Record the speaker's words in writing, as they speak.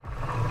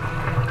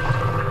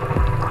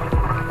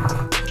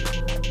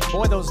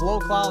Boy, those low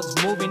clouds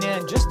moving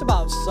in just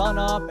about sun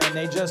up, and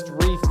they just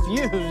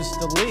refuse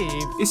to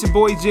leave. It's your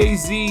boy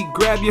Jay-Z.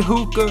 Grab your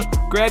hookah,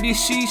 grab your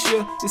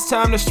shisha. It's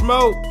time to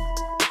smoke.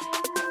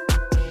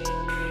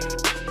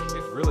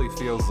 It really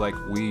feels like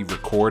we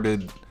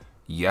recorded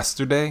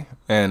yesterday,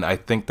 and I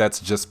think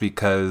that's just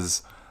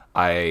because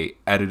I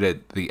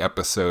edited the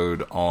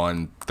episode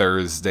on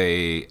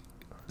Thursday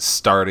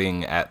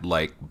starting at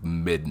like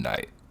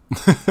midnight.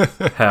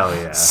 Hell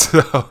yeah.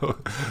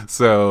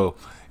 So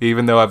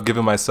even though I've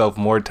given myself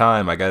more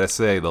time, I gotta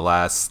say the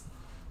last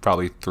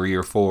probably 3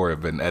 or 4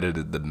 have been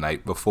edited the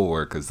night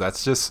before, because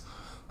that's just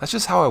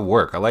how I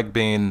work. I like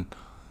being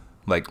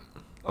like,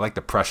 I like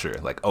the pressure,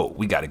 like, oh,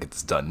 we gotta get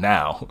this done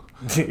now.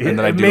 And then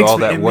I do all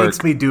that work. It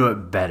makes me do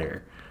it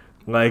better.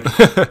 Like,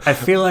 I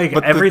feel like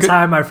every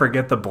time I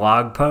forget the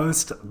blog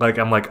post, like,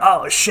 I'm like,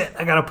 oh, shit,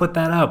 I gotta put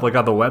that up, like,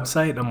 on the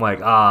website. And I'm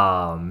like,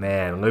 oh,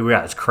 man, we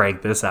gotta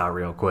crank this out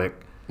real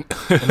quick.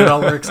 And it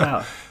all works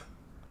out.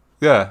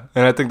 Yeah,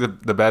 and I think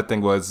the bad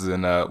thing was,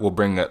 and we'll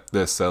bring up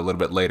this a little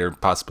bit later,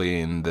 possibly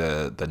in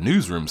the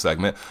newsroom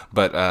segment,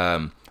 but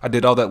I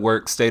did all that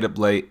work, stayed up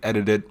late,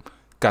 edited,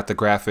 got the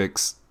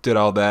graphics, did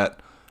all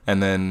that,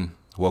 and then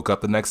woke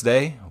up the next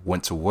day,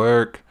 went to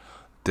work,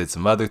 did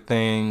some other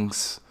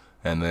things,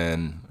 and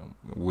then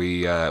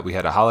we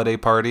had a holiday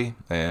party,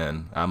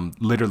 and I'm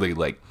literally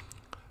like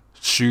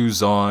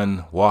shoes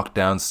on, walk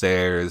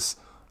downstairs,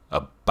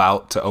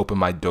 about to open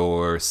my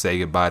door, say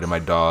goodbye to my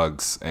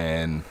dogs,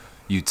 and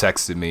you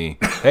texted me,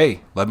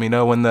 hey, let me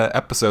know when the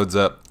episode's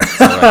up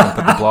so I can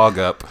put the blog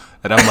up.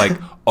 And I'm like,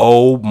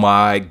 oh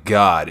my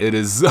God, it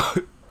is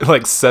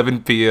like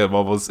 7 p.m.,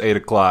 almost 8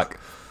 o'clock.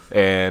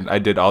 And I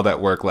did all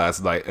that work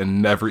last night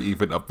and never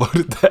even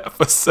uploaded the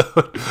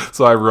episode.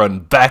 So I run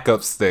back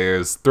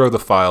upstairs, throw the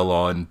file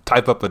on,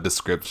 type up a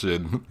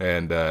description,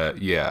 and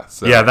yeah.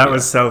 So, yeah, that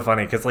was so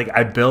funny because like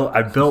I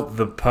built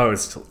the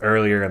post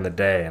earlier in the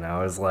day, and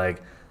I was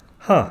like,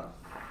 huh,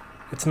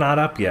 it's not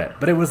up yet.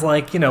 But it was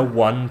like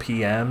 1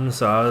 p.m.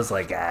 So I was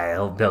like,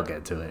 he'll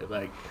get to it.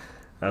 Like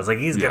I was like,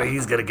 he's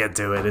gonna get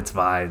to it. It's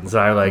fine. So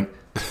I like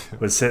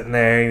was sitting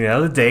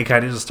there, the day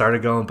kind of just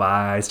started going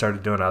by. I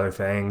started doing other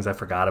things. I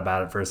forgot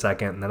about it for a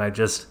second, and then I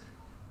just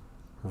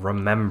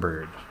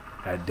remembered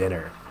at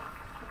dinner.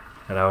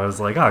 And I was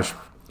like, oh, I should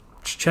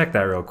check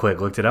that real quick.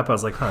 Looked it up. I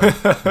was like,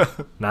 huh,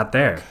 not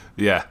there.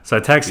 Yeah. So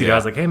I texted you. I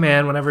was like, hey,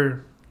 man,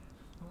 whenever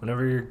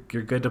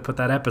you're good to put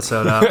that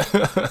episode up.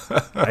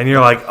 And you're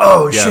like,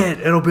 oh,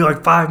 shit, it'll be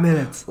like 5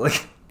 minutes.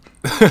 Like,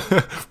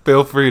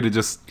 feel free to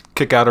just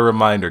kick out a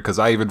reminder, because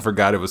I even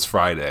forgot it was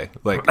Friday.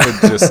 Like,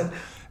 it just...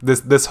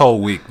 This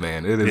whole week,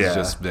 man, it has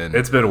just been...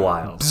 It's been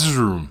wild.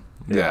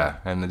 Yeah,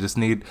 and I just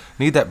need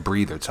that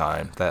breather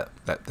time,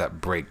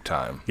 that break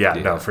time. Yeah,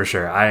 no, for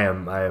sure. I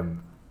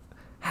am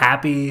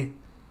happy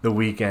the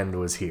weekend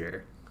was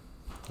here.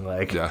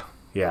 Like,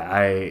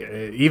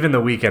 even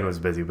the weekend was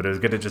busy, but it was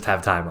good to just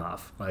have time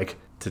off, like,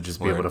 to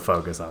just be able to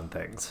focus on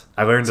things.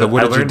 I learned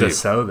to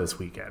sew this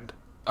weekend.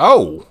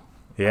 Oh.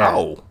 Yeah.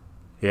 Oh.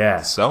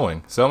 Yeah.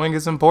 Sewing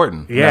is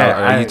important. Yeah.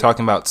 Now, are you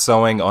talking about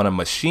sewing on a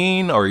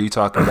machine, or are you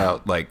talking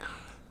about like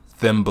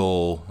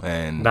thimble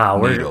and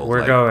needle?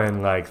 We're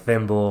going like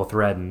thimble,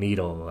 thread, and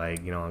needle.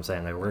 Like, you know what I'm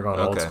saying? Like, we're going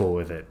old school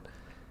with it.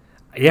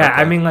 Yeah.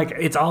 Okay. I mean, like,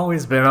 it's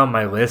always been on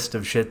my list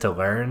of shit to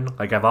learn.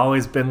 Like, I've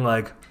always been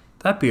like,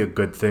 that'd be a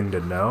good thing to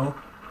know,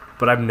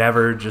 but I've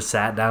never just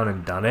sat down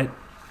and done it.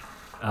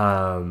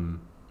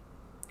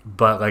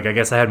 But like, I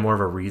guess I had more of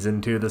a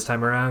reason to this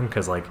time around,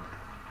 because like,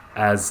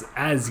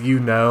 as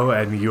you know,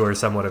 and you are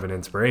somewhat of an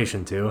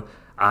inspiration to,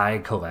 I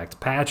collect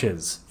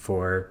patches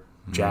for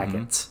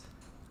jackets.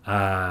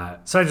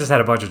 Mm-hmm. So I just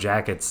had a bunch of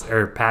jackets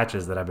or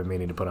patches that I've been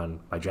meaning to put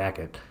on my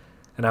jacket.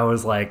 And I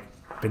was like,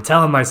 been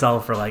telling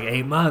myself for like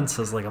 8 months,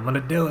 I was like, I'm going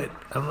to do it.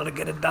 I'm going to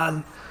get it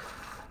done.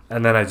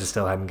 And then I just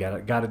still hadn't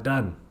got it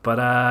done. But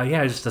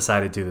I just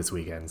decided to this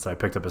weekend. So I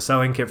picked up a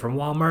sewing kit from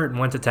Walmart and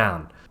went to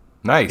town.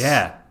 Nice.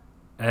 Yeah.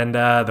 And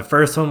the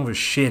first one was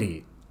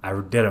shitty. I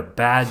did a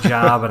bad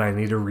job, and I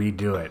need to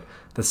redo it.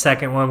 The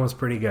second one was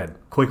pretty good.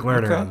 Quick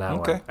learner on that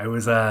one. It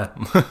was I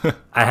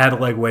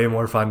had like way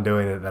more fun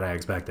doing it than I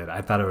expected.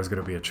 I thought it was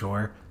going to be a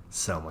chore.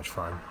 So much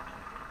fun.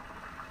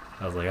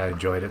 I was like, I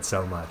enjoyed it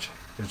so much.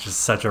 It's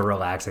just such a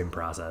relaxing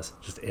process.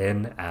 Just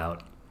in,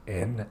 out,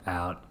 in,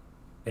 out,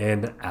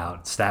 in,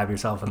 out. Stab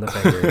yourself in the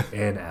finger,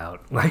 in,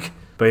 out. Like,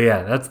 but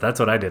yeah, that's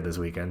what I did this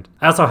weekend.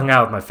 I also hung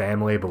out with my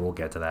family, but we'll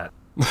get to that.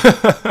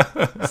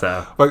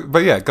 So,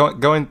 but yeah,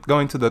 going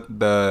to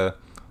the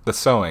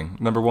sewing.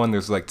 Number one,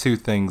 there's like 2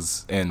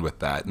 things in with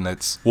that, and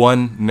that's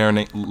one,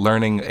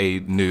 learning a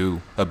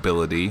new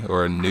ability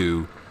or a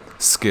new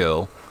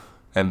skill,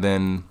 and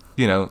then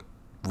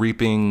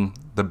reaping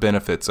the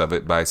benefits of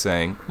it by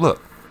saying, look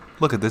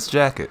at this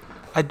jacket.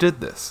 I did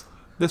this.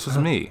 This was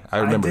me. I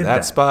remember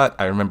that spot.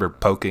 I remember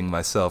poking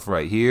myself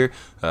right here,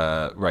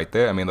 right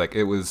there. I mean, like,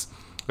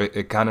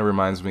 it kind of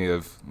reminds me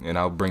of, and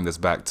I'll bring this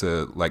back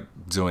to like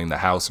doing the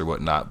house or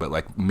whatnot, but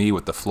like me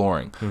with the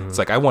flooring. Mm-hmm. It's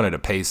like I wanted to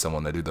pay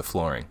someone to do the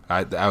flooring.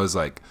 I was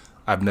like,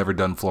 I've never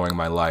done flooring in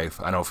my life.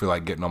 I don't feel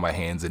like getting on my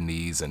hands and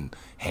knees and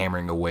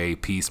hammering away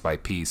piece by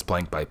piece,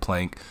 plank by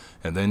plank.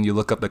 And then you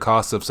look up the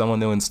cost of someone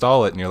to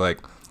install it, and you're like,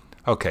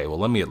 okay, well,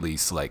 let me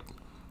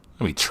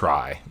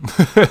try.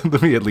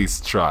 Let me at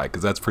least try,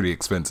 because that's pretty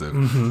expensive.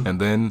 Mm-hmm. And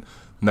then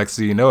next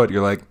thing you know it,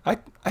 you're like,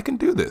 I can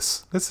do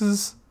this. This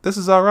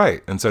is all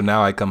right. And so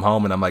now I come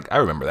home and I'm like, I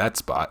remember that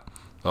spot.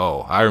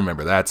 Oh, I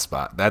remember that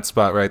spot. That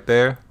spot right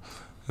there.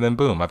 And then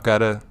boom, I've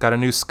got a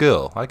new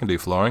skill. I can do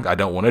flooring. I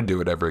don't want to do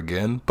it ever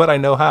again, but I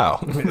know how.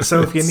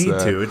 So if you need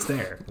to, it's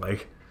there.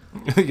 Like,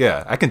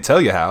 yeah, I can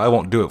tell you how. I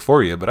won't do it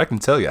for you, but I can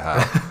tell you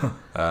how.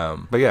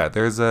 But yeah,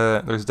 there's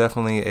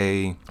definitely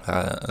a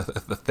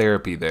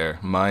therapy there.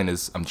 Mine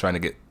is I'm trying to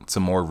get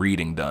some more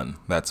reading done.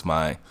 That's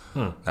my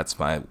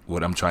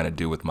what I'm trying to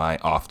do with my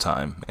off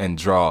time, and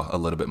draw a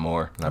little bit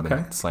more. And I've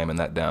been slamming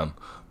that down.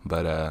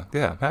 But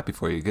yeah, I'm happy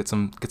for you. Get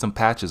some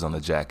patches on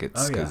the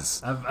jackets. oh yeah,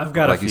 'cause I've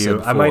got like a you said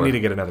few. I might before- need to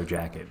get another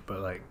jacket,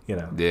 but like, you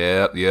know.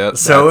 Yep.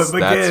 So it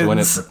That's when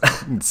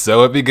begins.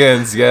 so it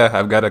begins. Yeah,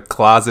 I've got a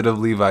closet of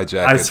Levi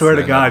jackets. I swear to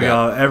and God, I've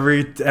got-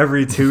 y'all,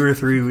 every 2 or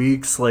 3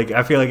 weeks, like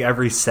I feel like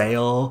every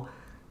sale,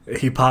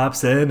 he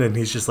pops in and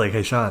he's just like,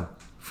 "Hey, Sean,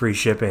 free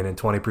shipping and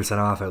 20%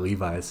 off at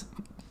Levi's,"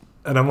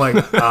 and I'm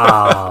like,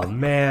 "Oh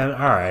man,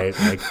 all right,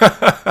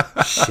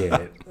 like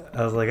shit."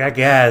 I was like, I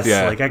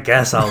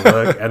guess I'll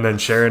look, and then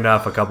sure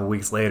enough, a couple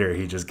weeks later,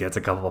 he just gets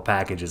a couple of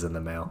packages in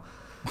the mail.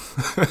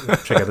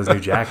 Check out this new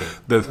jacket.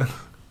 the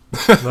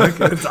Look,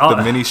 it's all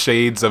the many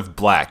shades of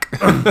black.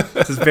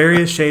 it's just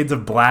various shades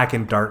of black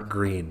and dark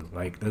green.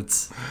 Like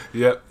that's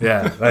Yep.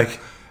 yeah, like.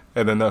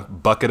 And then a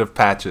bucket of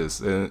patches.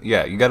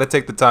 Yeah, you got to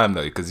take the time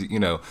though, because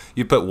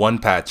you put one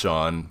patch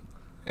on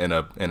in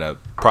a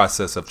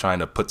process of trying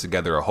to put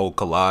together a whole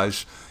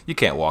collage. You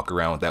can't walk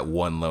around with that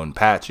one lone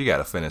patch. You got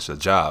to finish a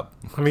job.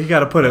 I mean, you got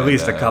to put at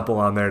least a couple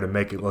on there to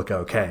make it look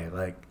okay.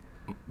 Like,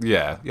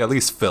 Yeah, at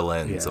least fill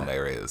in yeah. some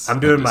areas. I'm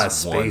doing Not my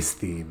just one. space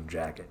theme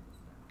jacket.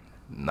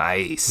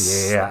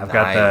 Nice. Yeah, I've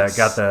Nice.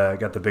 got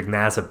the big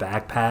NASA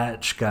back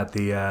patch. Got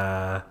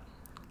the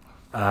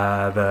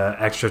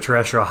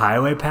extraterrestrial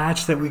highway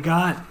patch that we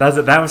got.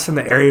 That was from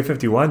the Area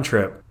 51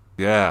 trip.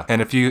 Yeah,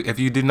 and if you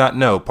do not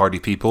know, party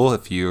people,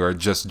 if you are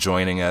just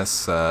joining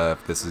us,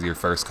 if this is your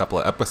first couple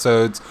of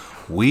episodes,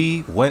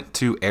 we went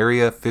to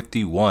Area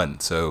 51,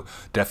 so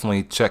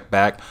definitely check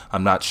back.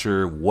 I'm not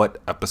sure what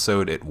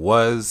episode it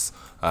was.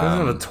 It was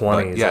in the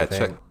 20s, yeah, I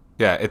think.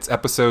 Yeah, it's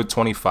episode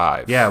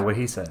 25. Yeah, what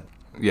he said.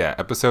 Yeah,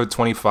 episode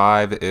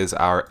 25 is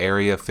our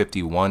Area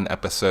 51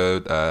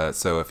 episode.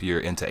 So if you're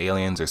into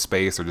aliens or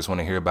space, or just want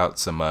to hear about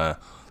some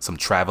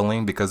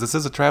traveling, because this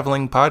is a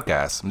traveling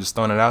podcast. I'm just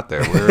throwing it out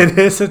there. It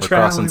is a we're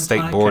crossing traveling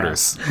state podcast.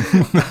 borders.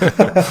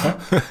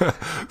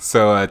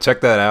 So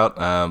check that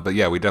out. But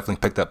yeah, we definitely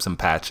picked up some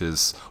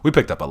patches. We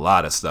picked up a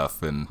lot of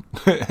stuff in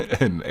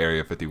in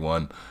Area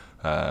 51,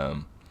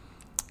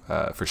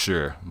 for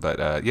sure.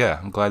 But yeah,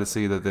 I'm glad to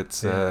see that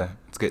it's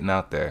getting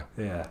out there.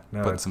 Yeah, no,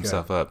 Putting it's some good.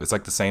 stuff up. It's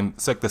like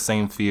the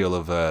same feel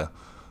of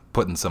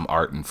putting some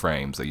art in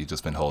frames that you've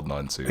just been holding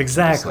on to.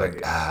 Exactly.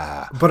 Just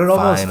like, But it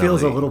almost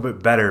feels a finally. little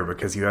bit better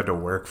because you had to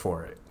work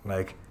for it.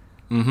 Like,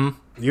 Mm-hmm.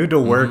 you had to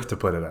work to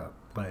put it up.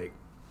 Like,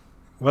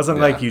 it wasn't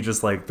Yeah. like you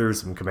just like threw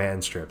some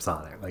command strips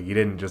on it. Like, you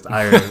didn't just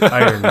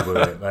iron glue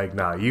it. Like,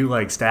 no, you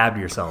like stabbed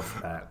yourself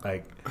with that.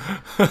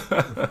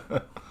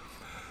 Like,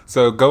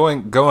 So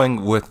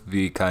going with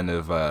the kind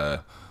of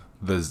the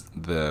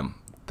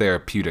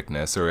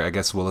therapeuticness, or I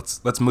guess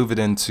let's move it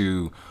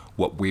into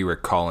what we were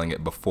calling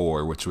it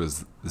before, which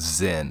was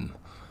Zen.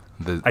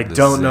 I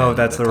don't know Zen, if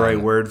that's the right kind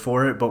of- word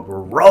for it, but we're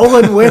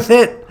rolling with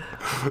it.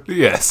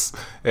 Yes,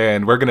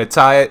 and we're gonna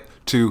tie it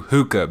to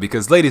hookah,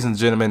 because, ladies and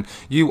gentlemen,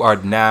 you are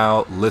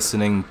now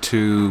listening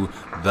to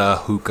the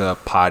Hookah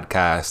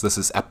Podcast. This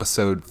is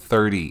episode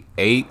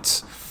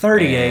 38.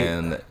 38.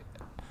 And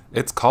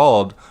it's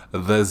called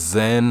the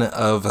Zen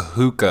of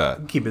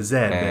Hookah. Keep it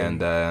zen, And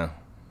baby.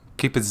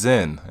 keep it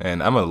zen.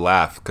 And I'm gonna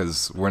laugh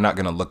because we're not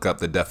gonna look up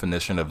the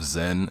definition of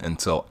zen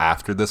until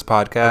after this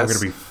podcast. We're gonna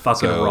be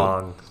fucking So-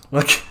 wrong.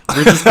 Look,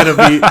 we're just gonna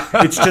be.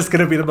 It's just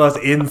gonna be the most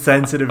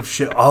insensitive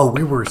shit. Oh,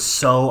 we were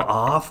so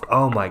off.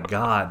 Oh my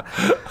god.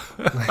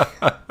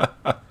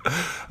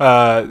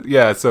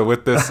 Yeah, so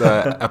with this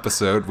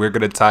episode, we're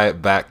going to tie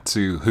it back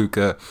to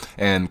hookah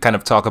and kind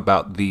of talk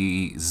about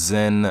the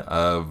zen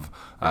of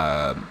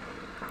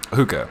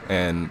hookah.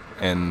 And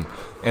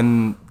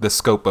in the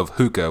scope of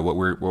hookah, what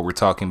we're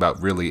talking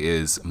about really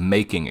is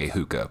making a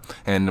hookah.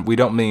 And we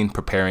don't mean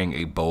preparing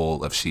a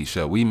bowl of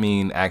shisha. We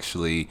mean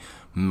actually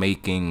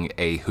making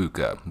a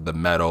hookah, the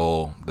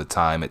metal, the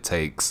time it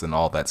takes, and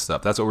all that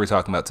stuff. That's what we're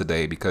talking about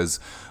today, because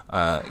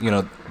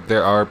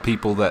there are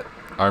people that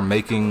are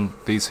making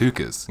these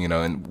hookahs,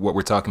 and what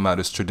we're talking about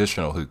is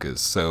traditional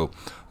hookahs. So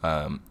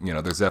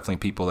there's definitely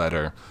people that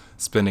are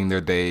spending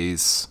their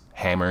days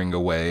hammering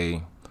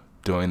away,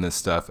 doing this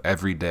stuff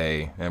every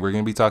day, and we're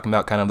going to be talking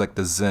about kind of like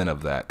the zen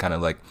of that, kind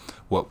of like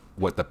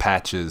what the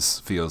patches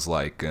feels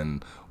like,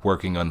 and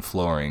working on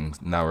flooring.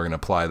 Now we're going to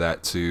apply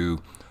that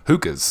to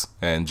hookahs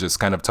and just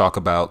kind of talk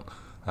about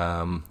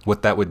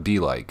what that would be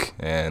like,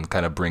 and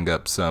kind of bring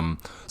up some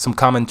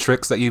common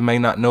tricks that you may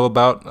not know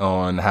about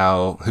on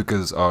how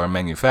hookahs are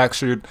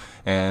manufactured,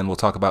 and we'll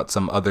talk about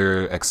some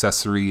other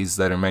accessories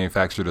that are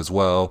manufactured as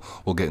well.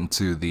 We'll get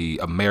into the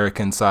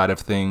American side of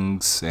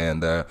things,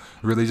 and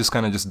really just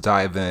kind of just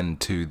dive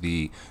into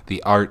the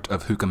art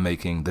of hookah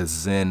making, the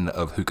Zen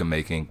of hookah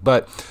making.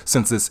 But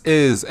since this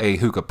is a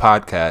hookah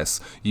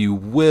podcast, you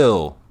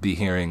will be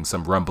hearing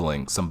some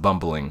rumbling, some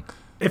bumbling.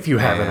 If you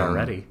haven't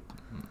already.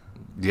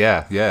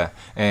 Yeah.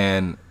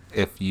 And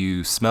if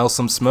you smell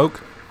some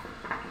smoke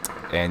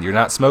and you're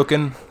not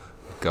smoking,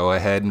 go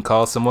ahead and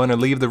call someone or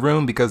leave the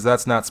room, because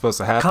that's not supposed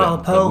to happen. Call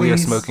police. But we are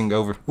smoking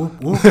over.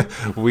 Whoop,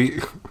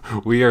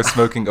 whoop. we are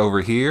smoking over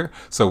here,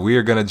 so we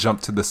are gonna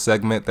jump to the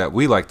segment that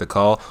we like to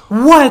call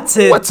What's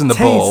in the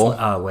bowl?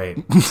 Oh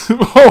wait.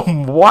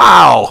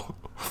 Oh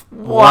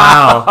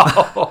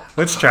wow.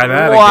 Let's try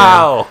that again.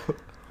 Wow.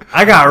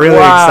 I got really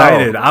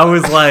excited. I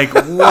was like,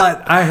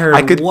 what? I heard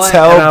I could what?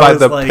 tell And I by was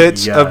the like,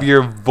 pitch yeah. of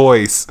your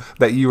voice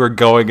that you were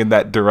going in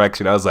that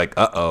direction. I was like,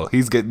 uh-oh,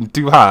 he's getting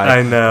too high.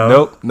 I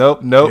know.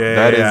 Nope. Yeah,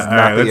 That is yeah. not All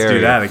right, the let's area. do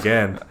that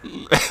again.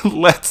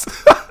 Let's.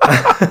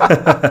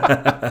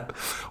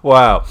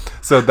 Wow.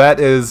 So that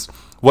is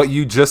what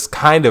you just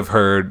kind of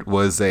heard,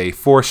 was a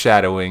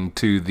foreshadowing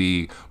to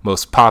the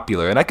most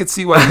popular. And I could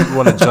see why you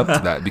want to jump to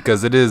that,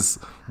 because it is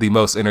the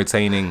most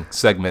entertaining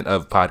segment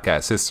of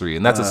podcast history.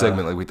 And that's a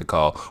segment that we could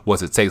call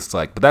What's It Taste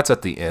Like? But that's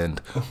at the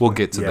end. We'll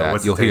get to that.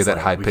 What's You'll it hear taste that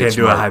like? high We pitch. can't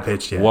do a high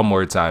pitch yet. One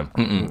more time.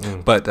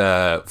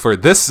 But for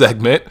this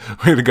segment,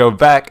 we're going to go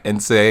back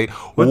and say,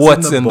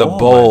 What's in the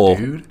bowl?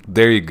 My dude?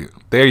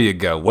 There you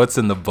go. What's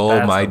in the bowl,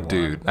 That's my the one.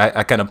 dude?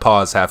 I kind of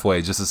paused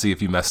halfway just to see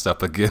if you messed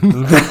up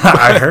again.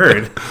 I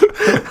heard.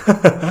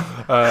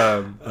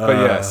 But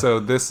yeah,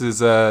 so this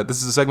is a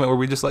segment where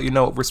we just let you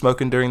know what we're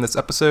smoking during this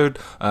episode.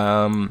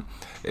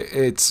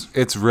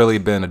 It's really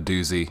been a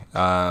doozy.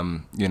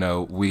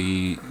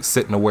 We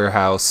sit in a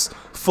warehouse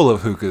full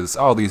of hookahs,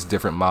 all these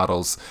different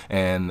models,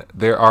 and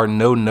there are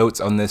no notes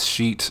on this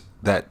sheet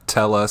that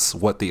tell us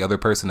what the other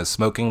person is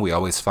smoking. We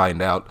always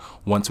find out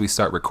once we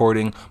start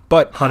recording.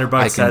 But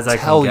 $100 says I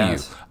can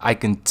guess. I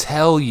can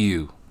tell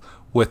you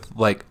with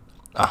like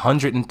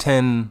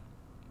 110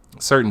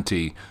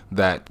 certainty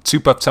that Two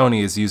Puff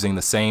Tony is using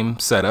the same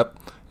setup,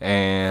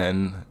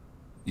 and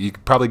you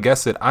could probably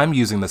guess it, I'm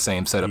using the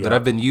same setup that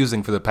I've been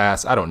using for the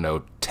past,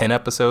 10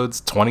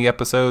 episodes, 20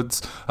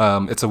 episodes.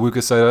 It's a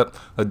Wuka setup,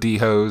 a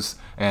D-hose,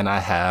 and I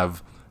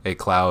have a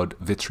Cloud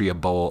Vitria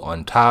bowl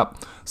on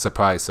top.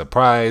 Surprise,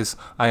 surprise,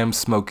 I am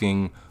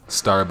smoking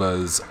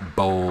Starbuzz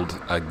Bold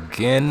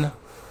again.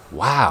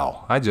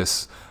 Wow, I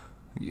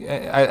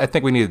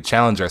think we need to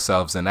challenge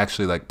ourselves and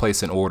actually like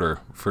place an order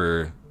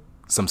for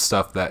some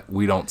stuff that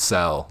we don't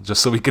sell,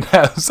 just so we can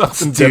have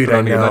something different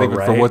on here, not even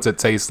for What's It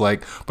Taste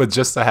Like, but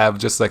just to have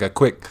just like a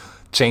quick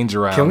change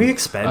around. Can we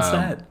expense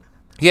that?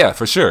 Yeah,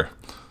 for sure.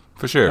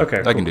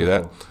 Okay, I can do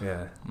that. Cool.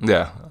 Yeah.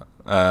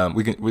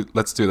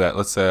 Let's do that.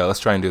 Let's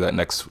try and do that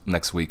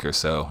next week or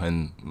so,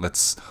 and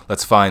let's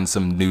find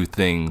some new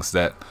things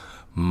that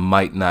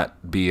might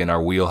not be in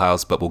our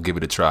wheelhouse, but we'll give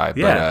it a try.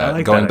 Yeah, but I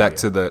like going that back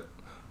idea.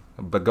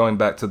 going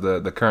back to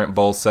the current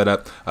bowl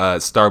setup,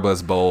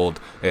 Starbuzz Bold,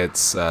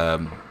 it's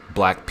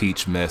Black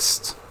Peach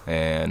Mist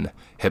and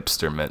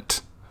Hipster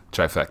Mint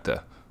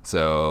trifecta.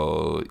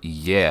 So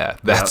yeah,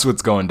 that's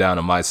what's going down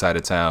on my side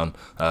of town.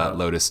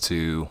 Lotus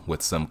 2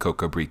 with some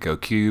Coco Brico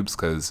cubes,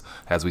 because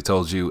as we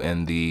told you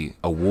in the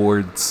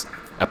awards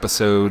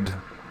episode,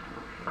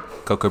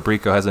 Coco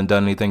Brico hasn't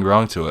done anything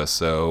wrong to us,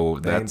 so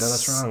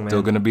that's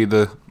still going to be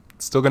the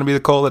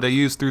coal that I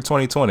used through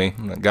 2020.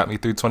 That got me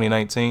through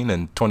 2019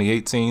 and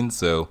 2018.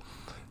 So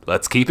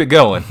let's keep it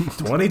going.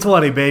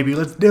 2020, baby,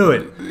 let's do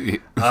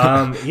it.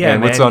 Yeah,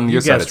 and what's on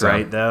your side of town?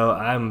 Right, though.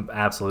 I'm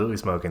absolutely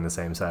smoking the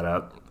same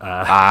setup.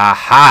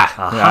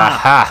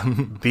 Aha!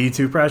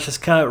 B2 Precious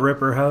Cut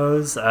Ripper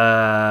Hose,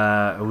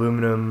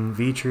 aluminum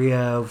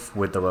Vitria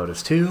with the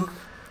Lotus 2.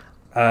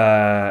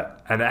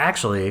 And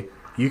actually,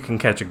 you can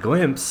catch a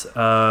glimpse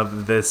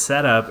of this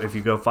setup if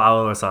you go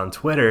follow us on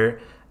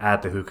Twitter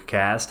at the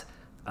HookahCast.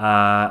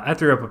 I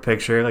threw up a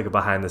picture, like a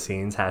behind the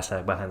scenes,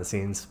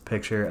 #behind-the-scenes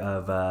picture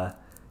of,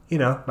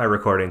 my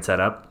recording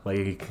setup. Like,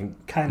 you can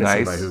kind of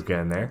see my hookah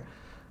in there.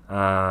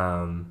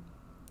 So,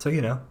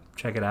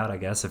 check it out, I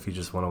guess, if you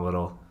just want a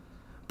little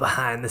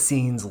behind the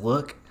scenes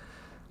look.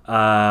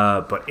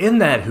 But in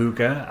that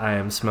hookah, I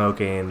am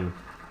smoking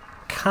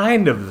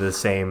kind of the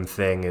same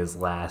thing as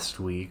last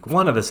week.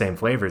 One of the same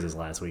flavors as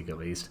last week, at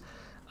least.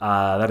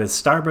 That is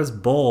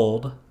Starbuzz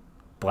Bold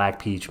Black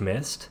Peach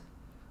Mist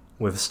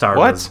with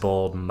Starbuzz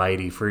Bold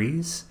Mighty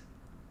Freeze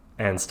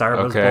and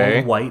Starbuzz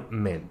Bold White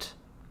Mint.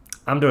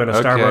 I'm doing a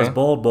Starbuzz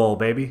Bold Bowl,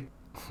 baby.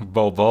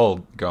 Bold.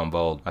 Going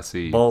bold. I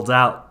see. Bold's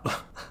out.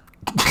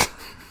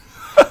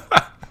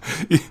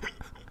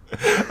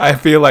 I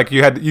feel like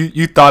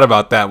you thought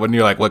about that when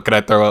you're like, what could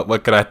I throw up?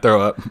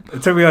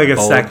 It took me like a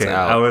second.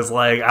 Out. I was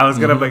like,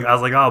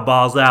 oh,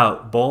 ball's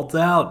out, bold's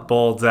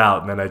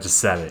out, and then I just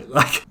said it.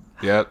 Like,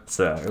 yep.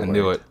 So I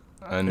knew it.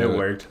 It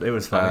worked. It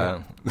was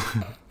funny.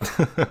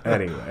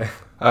 Anyway.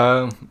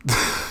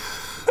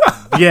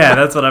 Yeah,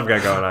 that's what I've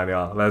got going on,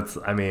 y'all.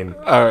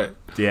 All right.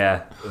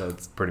 Yeah,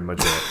 that's pretty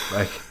much it.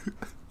 Like,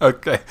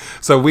 Okay,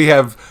 so we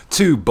have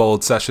 2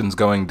 bold sessions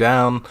going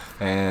down,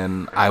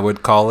 and I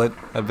would call it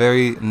a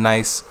very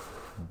nice,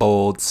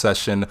 bold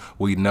session.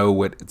 We know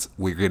what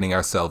we're getting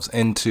ourselves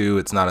into.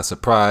 It's not a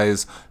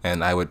surprise,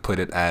 and I would put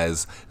it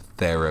as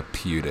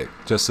therapeutic.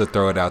 Just to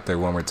throw it out there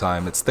one more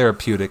time, it's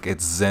therapeutic.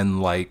 It's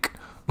Zen-like.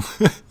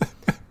 I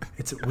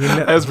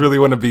just really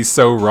want to be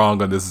so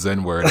wrong on this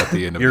Zen word at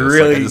the end of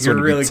this.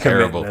 You're really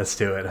committing us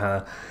to it,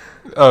 huh?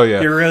 Oh yeah,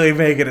 you're really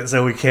making it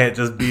so we can't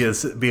just be a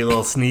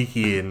little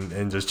sneaky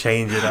and just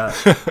change it up.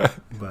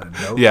 But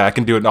nope. Yeah, I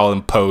can do it all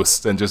in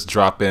post and just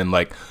drop in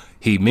like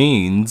he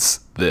means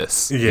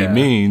this. Yeah. He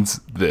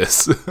means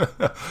this.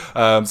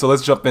 So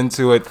let's jump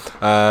into it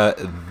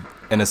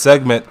in a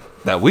segment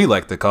that we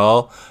like to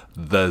call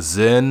the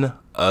Zen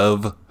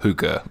of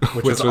Hookah,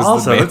 which was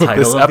also the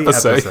title of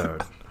this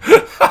episode.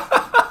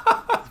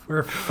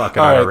 We're fucking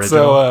all right,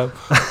 original.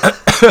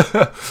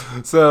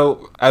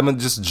 So I'm gonna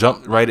just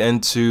jump right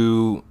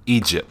into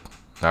Egypt,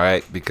 all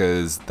right?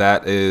 Because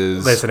that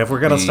is. Listen, if we're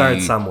gonna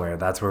start somewhere,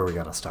 that's where we're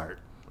gonna start.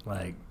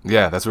 Like,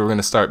 yeah, that's where we're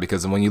gonna start.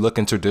 Because when you look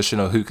in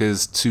traditional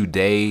hookahs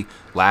today,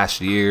 last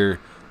year,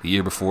 the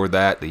year before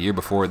that, the year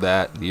before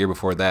that, the year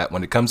before that,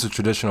 when it comes to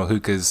traditional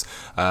hookahs,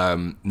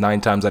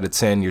 9 times out of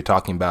 10, you're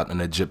talking about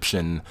an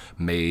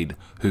Egyptian-made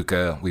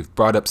hookah. We've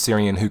brought up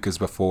Syrian hookahs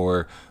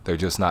before; they're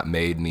just not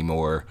made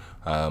anymore.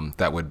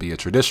 That would be a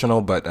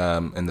traditional, but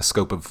in the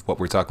scope of what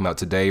we're talking about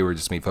today, we're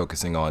just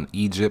focusing on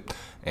Egypt.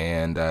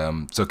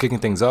 And so kicking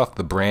things off,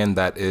 the brand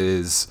that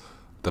is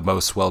the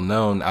most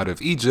well-known out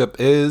of Egypt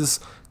is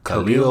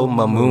Khalil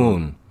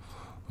Mamoun.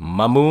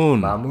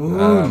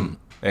 Mamoun.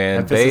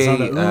 And they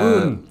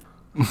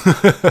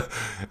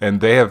and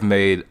they have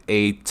made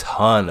a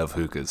ton of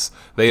hookahs.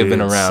 They have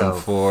been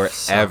around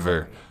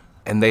forever.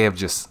 And they have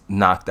just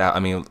knocked out.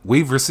 I mean,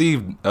 we've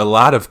received a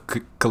lot of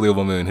Khalil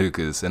Mamoun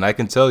hookahs, and I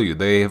can tell you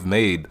they have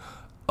made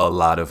a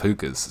lot of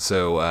hookahs.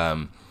 So,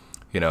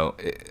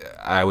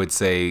 I would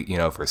say,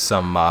 for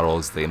some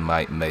models, they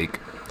might make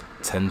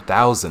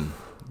 10,000,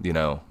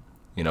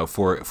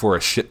 for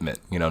a shipment,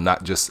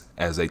 not just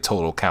as a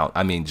total count.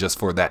 I mean, just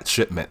for that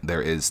shipment,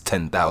 there is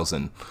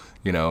 10,000,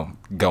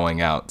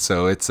 going out.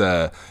 So it's,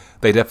 they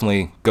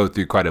definitely go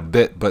through quite a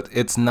bit, but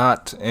it's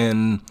not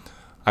in,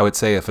 I would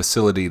say, a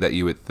facility that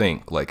you would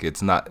think. Like,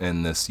 it's not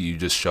in this, you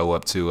just show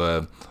up to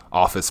a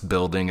office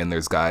building and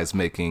there's guys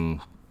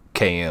making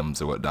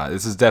KMs or whatnot.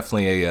 This is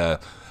definitely a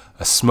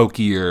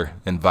smokier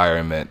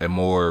environment, a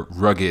more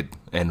rugged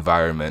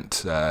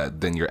environment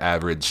than your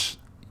average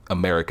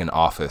American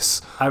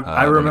office.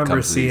 I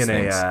remember seeing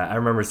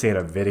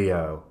a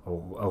video a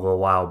little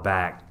while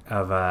back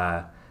of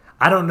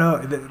I don't know,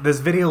 this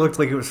video looked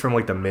like it was from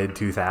like the mid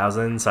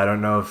 2000s. I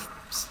don't know if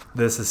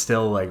this is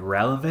still like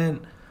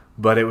relevant.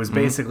 But it was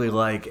basically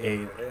like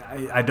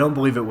I don't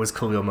believe it was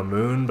Khalil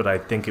Mamoun, but I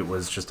think it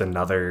was just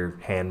another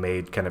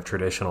handmade kind of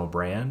traditional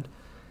brand.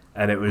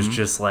 And it was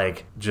just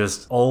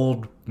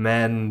old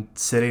men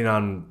sitting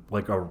on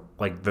like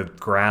the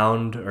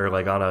ground or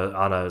like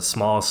on a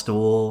small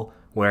stool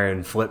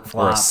wearing flip-flops.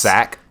 Or a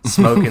sack.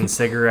 Smoking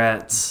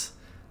cigarettes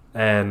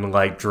and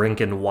like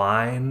drinking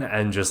wine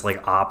and just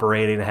like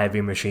operating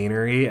heavy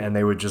machinery. And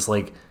they would just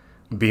like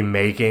they'd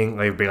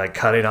be like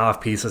cutting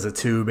off pieces of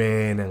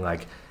tubing and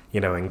like,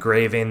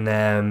 engraving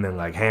them and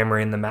like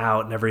hammering them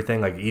out and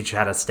everything. Like each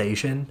had a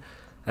station,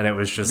 and it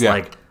was just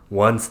like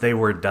once they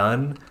were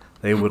done,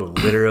 they would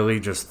literally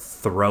just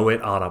throw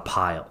it on a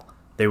pile.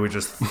 They would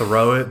just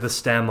throw the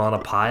stem on a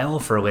pile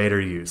for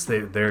later use.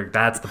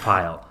 That's the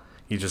pile.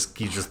 You just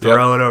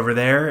throw it over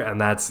there,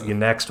 and that's your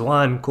next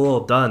one.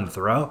 Cool, done.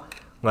 Throw,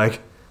 and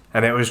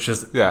it was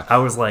just. Yeah. I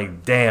was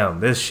like,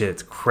 damn, this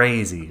shit's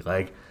crazy.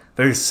 Like,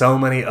 there's so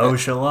many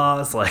OSHA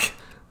laws. Like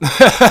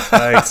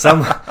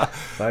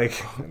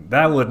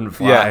that wouldn't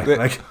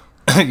fly.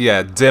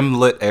 Yeah, dim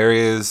lit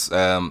areas.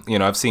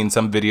 I've seen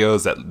some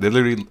videos that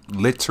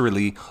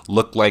literally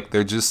look like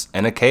they're just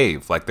in a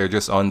cave, like they're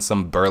just on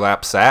some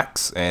burlap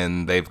sacks,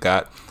 and they've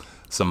got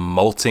some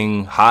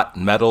molting hot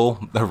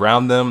metal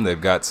around them. They've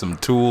got some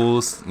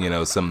tools,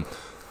 some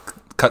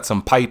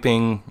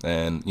piping,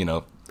 and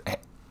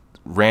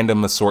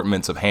random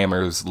assortments of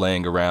hammers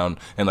laying around,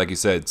 and like you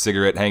said,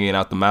 cigarette hanging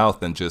out the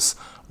mouth, and just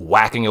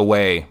whacking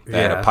away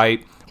at a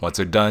pipe. Once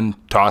they're done,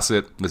 toss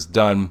it. It's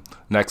done.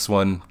 Next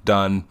one,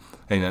 done.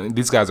 And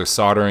these guys are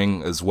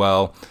soldering as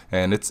well,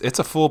 and it's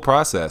a full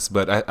process.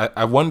 But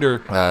I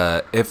wonder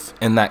if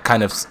in that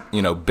kind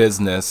of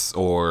business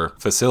or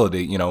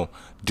facility,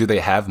 do they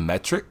have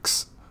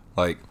metrics?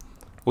 Like,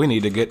 we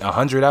need to get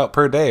 100 out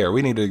per day, or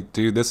we need to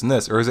do this and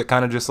this, or is it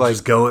kind of just like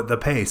just go at the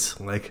pace?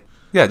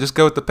 Yeah, just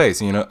go at the pace.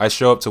 I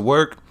show up to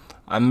work,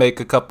 I make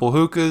a couple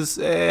hookahs,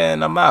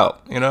 and I'm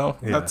out.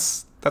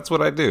 That's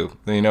what I do.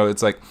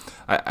 It's like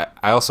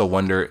I also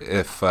wonder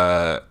if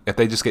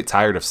they just get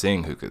tired of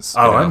seeing hookahs.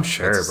 Oh, I'm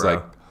sure,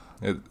 bro.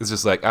 It's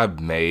just like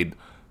I've made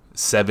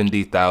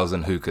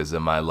 70,000 hookahs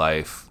in my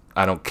life.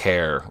 I don't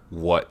care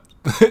what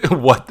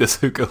what this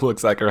hookah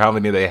looks like or how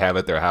many they have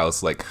at their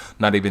house, like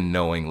not even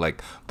knowing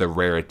like the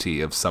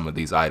rarity of some of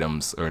these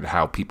items or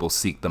how people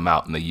seek them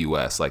out in the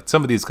US. Like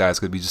some of these guys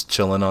could be just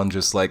chilling on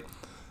just like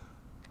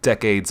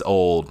decades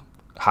old,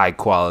 high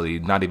quality,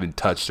 not even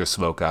touched or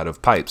smoke out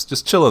of pipes,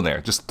 just chilling there,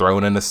 just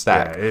throwing in a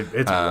stack. Yeah,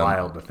 it's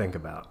wild to think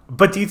about.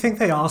 But do you think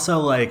they also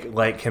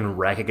like can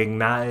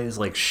recognize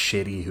like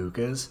shitty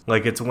hookahs?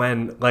 Like it's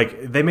when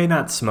like they may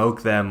not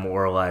smoke them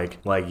or like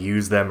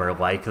use them or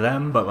like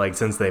them, but like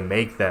since they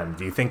make them,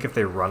 do you think if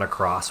they run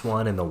across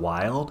one in the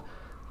wild,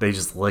 they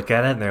just look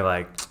at it and they're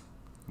like,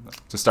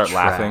 just start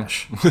laughing,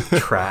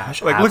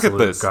 trash, like look at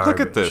this, garbage.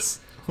 look at this.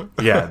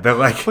 Yeah, they're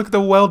like, look at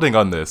the welding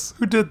on this.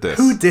 Who did this?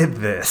 Who did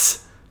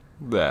this?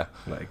 Yeah,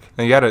 like,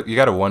 and you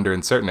gotta wonder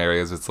in certain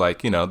areas. It's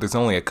like, you know, there's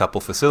only a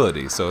couple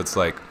facilities, so it's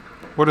like,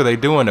 what are they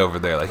doing over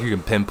there? Like you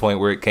can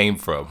pinpoint where it came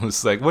from.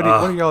 It's like, what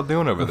are y'all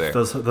doing over there?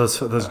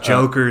 Those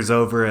jokers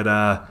over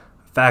at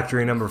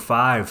factory number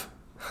 5.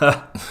 Who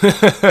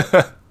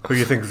do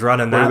you think's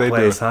running that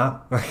place, huh?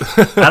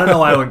 I don't know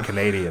why I went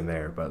Canadian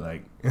there, but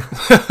like,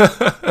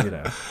 you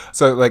know.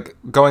 So like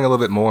going a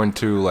little bit more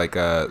into like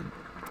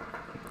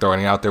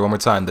throwing it out there one more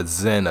time, the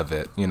zen of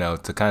it, you know,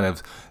 to kind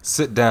of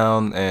sit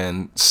down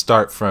and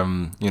start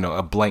from, you know,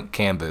 a blank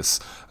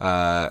canvas.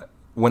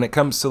 When it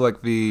comes to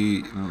like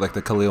the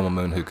Khalil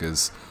Mamoon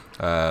hookahs,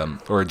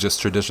 or just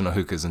traditional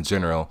hookahs in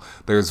general,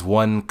 there's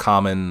one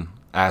common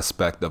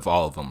aspect of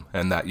all of them,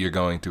 and that you're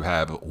going to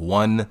have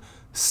one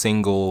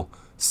single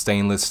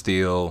stainless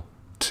steel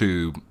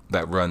tube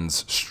that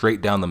runs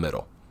straight down the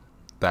middle.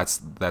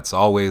 That's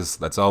always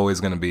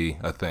going to be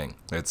a thing.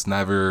 It's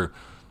never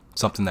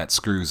something that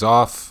screws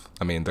off.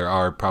 I mean, there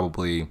are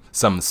probably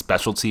some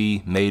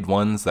specialty made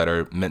ones that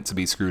are meant to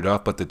be screwed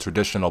off, but the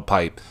traditional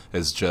pipe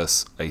is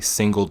just a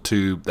single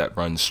tube that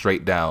runs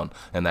straight down,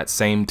 and that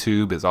same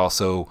tube is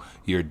also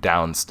your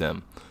down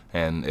stem,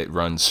 and it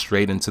runs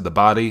straight into the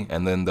body,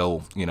 and then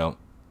they'll, you know,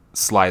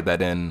 slide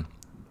that in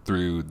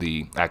through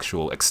the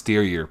actual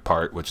exterior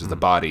part, which is the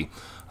body.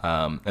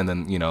 And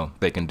then, you know,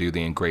 they can do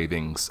the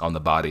engravings on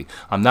the body.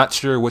 I'm not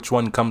sure which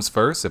one comes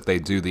first, if they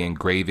do the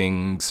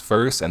engravings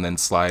first and then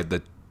slide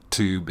the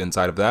tube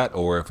inside of that,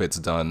 or if it's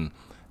done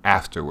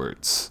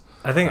afterwards.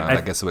 I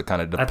guess it would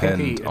kind of depend. I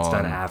think it's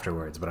done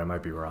afterwards, but I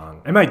might be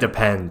wrong. It might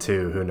depend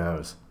too. Who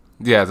knows?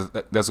 Yeah,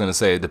 that's going to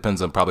say it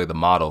depends on probably the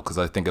model, because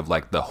I think of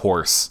like the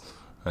horse,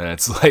 and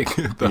it's like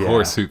the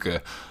horse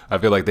hookah. I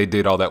feel like they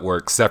did all that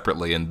work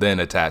separately and then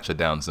attach a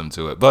down stem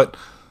to it, but.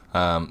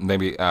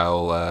 Maybe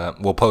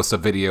we'll post a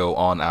video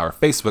on our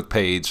Facebook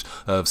page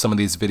of some of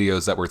these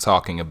videos that we're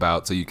talking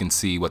about, so you can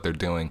see what they're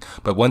doing.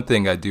 But one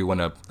thing I do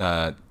want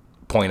to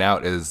point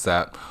out is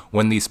that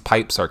when these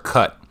pipes are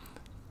cut,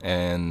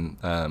 and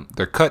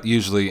they're cut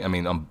usually, I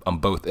mean, on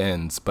both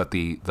ends, but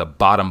the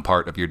bottom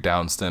part of your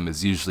downstem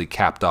is usually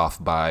capped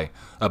off by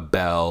a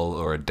bell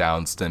or a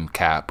downstem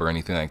cap or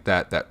anything like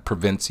that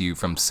prevents you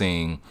from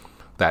seeing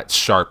that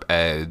sharp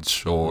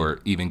edge or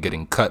even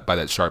getting cut by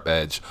that sharp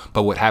edge.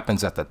 But what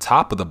happens at the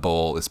top of the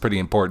bowl is pretty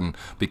important,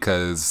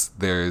 because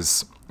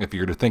there's, if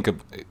you're to think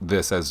of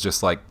this as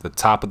just like the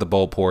top of the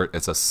bowl port,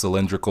 it's a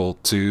cylindrical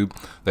tube.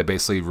 They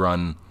basically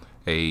run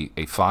a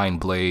fine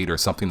blade or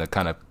something that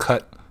kind of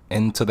cut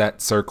into that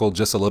circle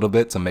just a little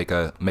bit to make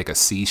a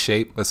C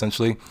shape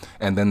essentially,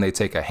 and then they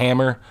take a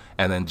hammer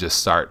and then just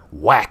start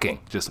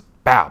whacking, just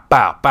bow,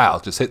 bow, bow,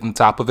 just hitting the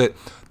top of it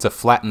to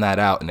flatten that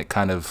out, and it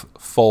kind of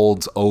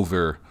folds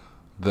over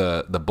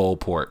the bowl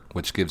port,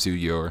 which gives you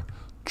your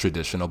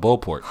traditional bowl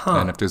port.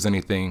 And if there's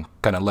anything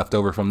kind of left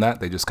over from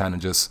that, they just kind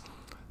of just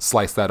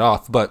slice that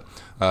off. But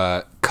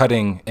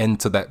cutting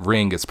into that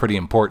ring is pretty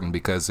important,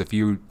 because if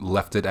you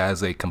left it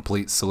as a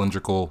complete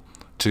cylindrical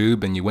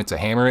tube and you went to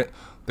hammer it,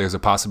 there's a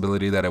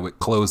possibility that it would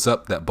close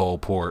up that bowl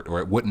port, or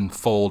it wouldn't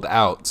fold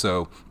out.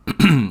 So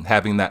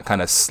having that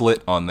kind of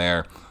slit on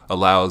there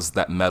allows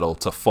that metal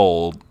to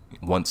fold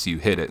once you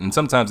hit it. And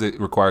sometimes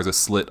it requires a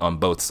slit on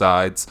both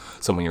sides.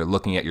 So when you're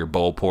looking at your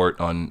bowl port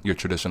on your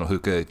traditional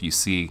hookah, if you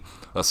see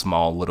a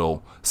small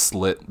little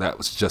slit, that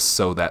was just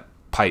so that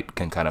pipe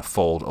can kind of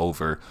fold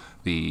over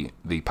the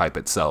pipe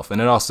itself.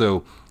 And it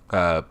also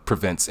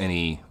prevents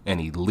any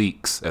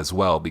leaks as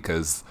well,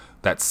 because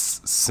that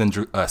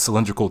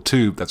cylindrical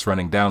tube that's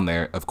running down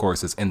there, of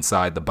course, is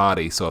inside the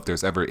body. So if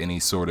there's ever any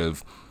sort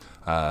of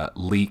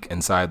leak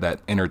inside that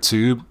inner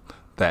tube,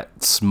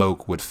 that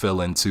smoke would fill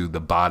into the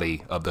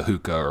body of the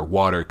hookah, or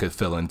water could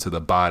fill into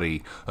the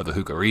body of the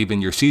hookah, or even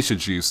your shisha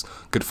juice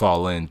could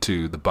fall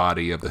into the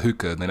body of the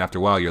hookah. And then after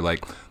a while, you're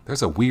like,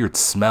 there's a weird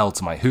smell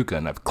to my hookah,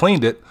 and I've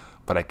cleaned it,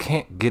 but I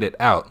can't get it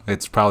out.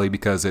 It's probably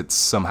because it's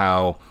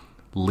somehow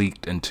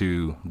leaked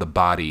into the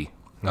body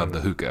of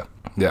the hookah.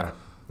 Yeah,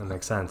 that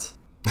makes sense.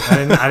 I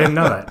didn't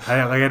know that.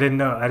 I didn't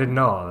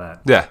know all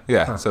that.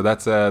 Yeah. Huh. So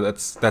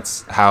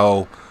that's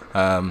how.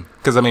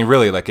 Because I mean,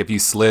 really, like if you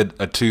slid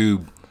a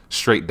tube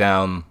straight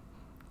down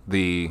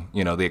the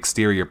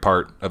exterior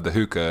part of the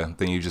hookah,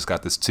 then you just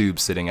got this tube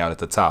sitting out at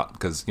the top,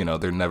 because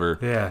they're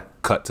never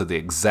cut to the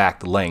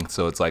exact length.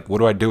 So it's like, what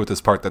do I do with this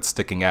part that's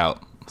sticking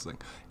out? It's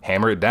like,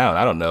 hammer it down.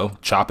 I don't know,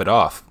 chop it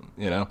off.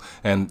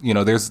 And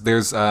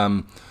there's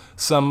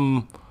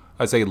some,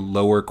 I'd say,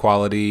 lower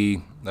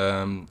quality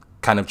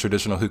kind of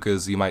traditional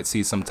hookahs you might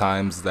see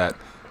sometimes that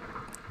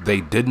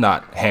they did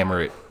not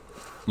hammer it,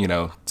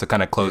 to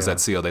kind of close that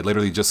seal. They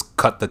literally just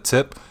cut the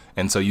tip,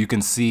 and so you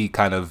can see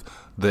kind of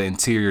the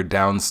interior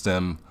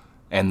downstem,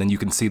 and then you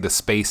can see the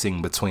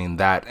spacing between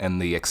that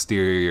and the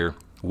exterior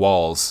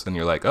walls, and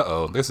you're like,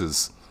 uh-oh, this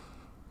is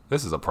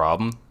a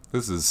problem.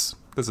 This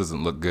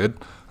doesn't look good.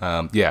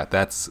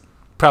 That's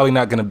probably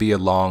not going to be a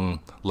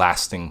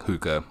long-lasting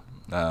hookah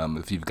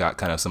if you've got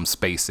kind of some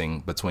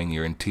spacing between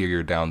your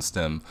interior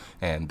downstem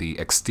and the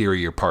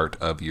exterior part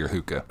of your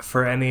hookah.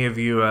 For any of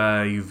you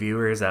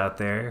viewers out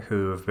there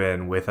who have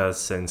been with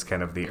us since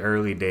kind of the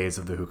early days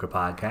of the Hookah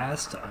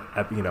Podcast,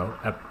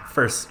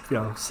 first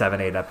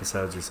 7-8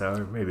 episodes or so,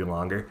 or maybe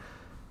longer,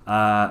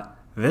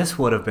 this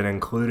would have been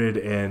included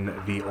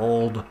in the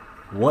old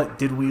 "What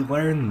Did We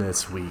Learn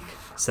This Week"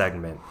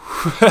 segment.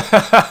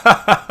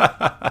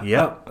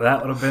 Yep, that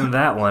would have been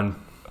that one.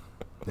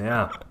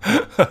 Yeah,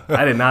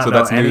 I did not so know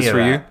that's any news of for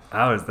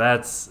that. you?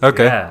 That's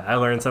okay. Yeah, I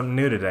learned something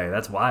new today.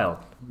 That's wild.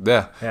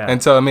 Yeah.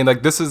 And so, I mean,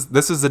 like, this is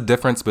the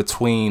difference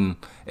between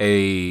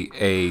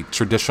a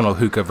traditional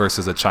hookah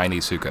versus a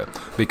Chinese hookah,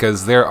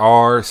 because there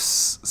are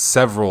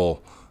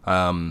several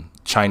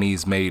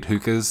Chinese-made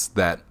hookahs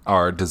that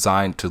are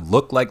designed to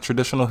look like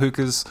traditional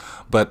hookahs,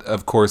 but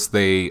of course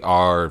they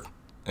are,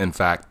 in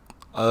fact,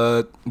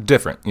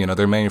 different.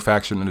 They're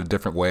manufactured in a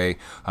different way.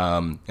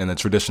 In the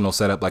traditional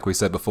setup, like we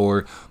said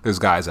before, there's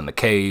guys in the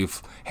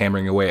cave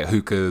hammering away at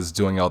hookahs,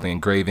 doing all the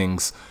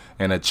engravings.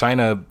 And a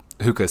China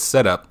hookah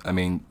setup, I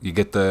mean, you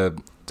get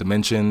the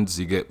dimensions,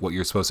 you get what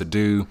you're supposed to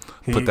do,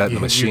 put that in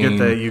the machine.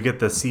 You get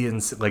the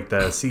CNC, like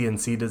the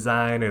CNC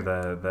design, or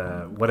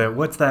the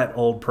what's that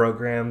old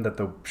program that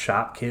the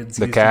shop kids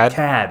use?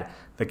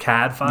 The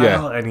CAD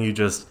file, and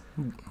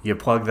you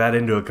plug that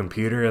into a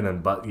computer, and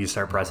then you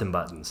start pressing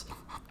buttons.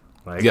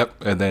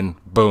 Yep, and then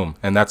boom.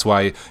 And that's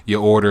why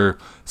you order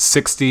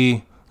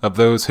 60 of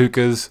those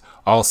hookahs.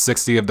 All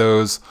 60 of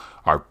those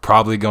are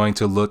probably going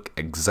to look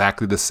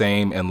exactly the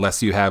same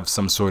unless you have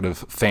some sort of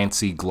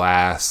fancy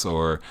glass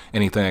or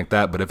anything like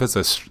that. But if it's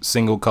a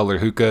single color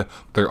hookah,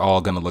 they're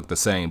all going to look the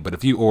same. But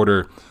if you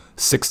order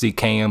 60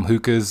 KM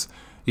hookahs,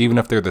 even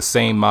if they're the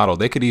same model,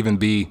 they could even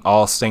be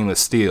all stainless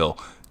steel.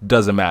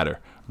 Doesn't matter.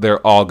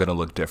 They're all going to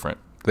look different.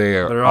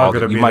 They're all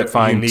going to be. You might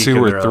find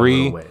 2 or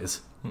 3.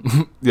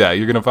 Yeah,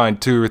 you're going to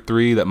find 2 or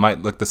 3 that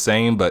might look the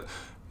same, but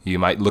you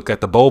might look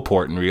at the bowl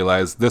port and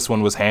realize this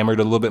one was hammered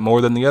a little bit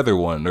more than the other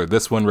one, or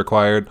this one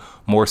required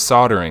more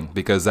soldering,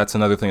 because that's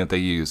another thing that they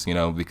use,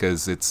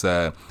 because it's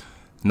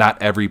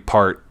not every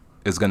part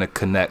is going to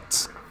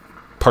connect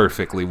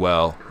perfectly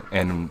well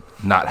and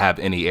not have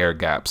any air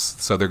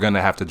gaps. So they're going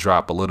to have to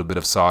drop a little bit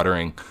of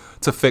soldering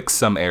to fix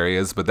some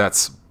areas, but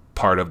that's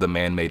part of the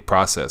man-made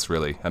process,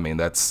 really. I mean,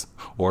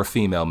 or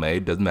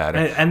female-made, doesn't matter.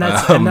 And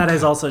that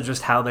is also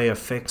just how they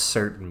affix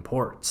certain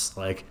ports.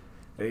 Like,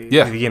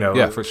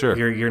 for sure.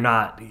 You're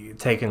not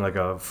taking like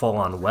a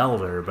full-on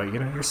welder, but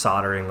you're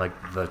soldering like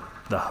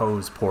the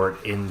hose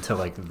port into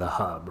like the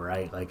hub,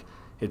 right? Like,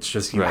 it's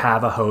just you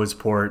have a hose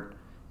port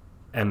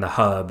and the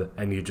hub,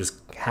 and you just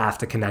have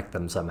to connect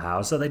them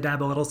somehow. So they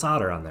dab a little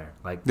solder on there.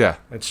 Like,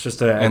 it's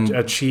just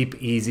a cheap,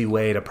 easy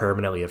way to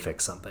permanently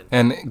affix something.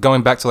 And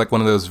going back to like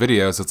one of those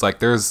videos, it's like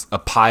there's a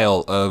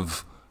pile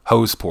of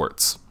hose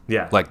ports.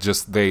 Yeah. Like,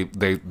 just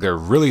they're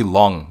really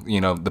long.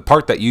 The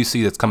part that you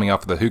see that's coming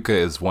off of the hookah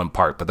is one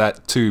part, but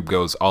that tube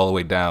goes all the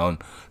way down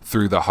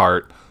through the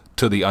heart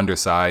to the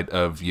underside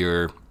of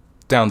your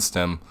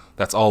downstem.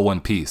 That's all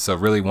one piece. So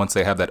really, once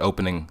they have that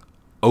opening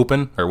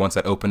once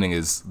that opening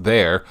is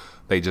there,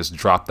 they just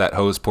drop that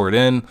hose port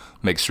in,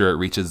 make sure it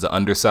reaches the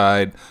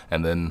underside,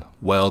 and then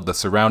weld the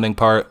surrounding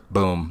part.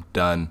 Boom,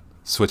 done.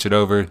 Switch it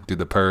over, do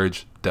the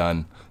purge,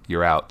 done.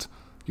 You're out.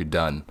 You're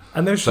done.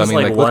 And there's just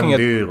one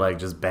dude like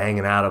just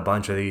banging out a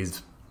bunch of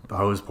these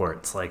hose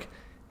ports. Like,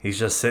 he's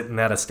just sitting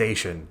at a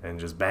station and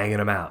just banging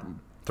them out,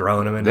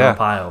 throwing them into a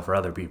pile for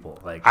other people.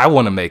 Like, I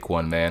want to make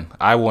one, man.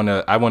 I want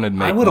to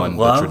make one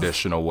the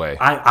traditional way.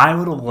 I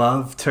would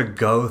love to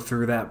go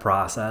through that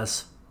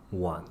process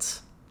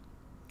once.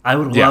 I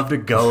would love to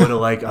go to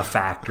like a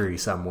factory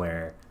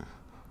somewhere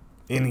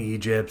in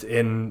Egypt,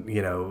 in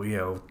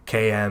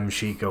KM,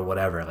 Sheikah,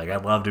 whatever. Like,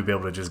 I'd love to be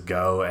able to just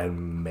go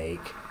and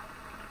make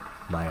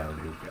my own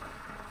hookah,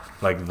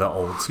 like the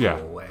old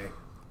school way.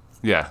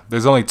 Yeah,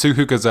 there's only 2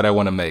 hookahs that I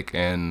want to make,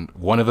 and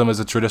one of them is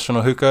a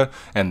traditional hookah,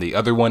 and the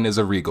other one is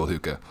a regal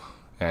hookah.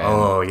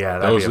 And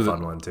that'd be a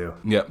fun one too.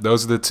 Yeah,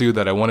 those are the 2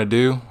 that I want to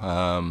do.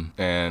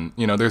 And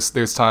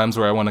there's times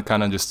where I want to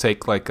kind of just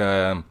take like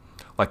a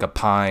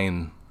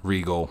pine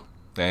regal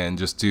and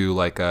just do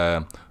like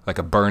a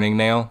burning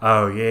nail.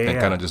 And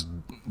kind of just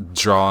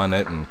draw on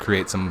it and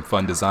create some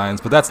fun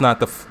designs. But that's not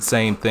the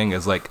same thing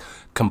as like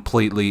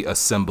completely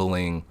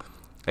assembling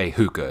a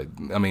hookah.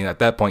 I mean, at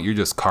that point, you're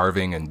just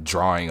carving and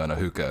drawing on a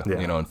hookah,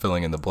 and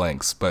filling in the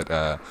blanks. But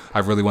I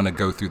really want to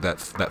go through that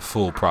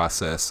full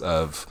process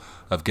of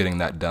getting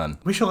that done.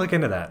 We should look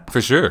into that.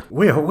 For sure.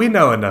 We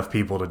know enough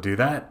people to do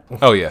that.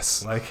 Oh,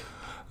 yes. Like,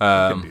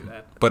 can do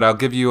that. But I'll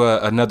give you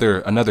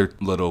another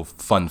little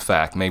fun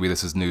fact. Maybe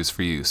this is news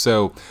for you.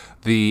 So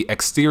the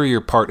exterior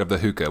part of the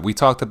hookah, we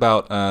talked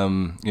about,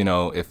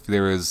 if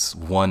there is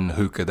one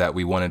hookah that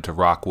we wanted to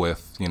rock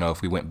with,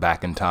 if we went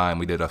back in time,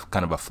 we did a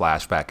kind of a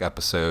flashback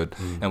episode,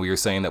 and we were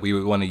saying that we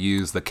would want to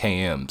use the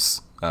KMs.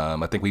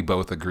 I think we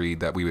both agreed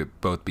that we would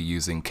both be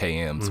using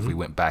KMs if we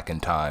went back in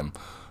time.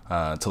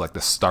 To like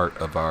the start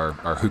of our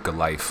hookah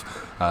life.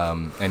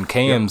 And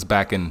KMs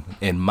back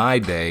in my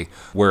day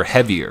were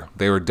heavier.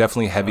 They were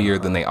definitely heavier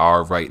than they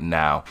are right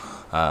now.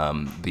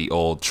 The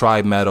old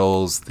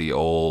tri-metals, the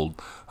old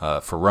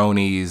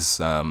Ferronis,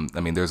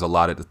 there's a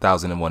lot of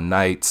 1001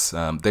 Nights.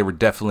 They were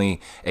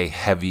definitely a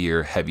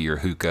heavier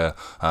hookah.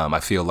 I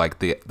feel like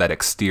that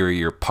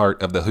exterior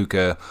part of the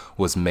hookah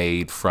was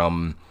made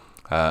from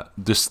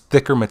just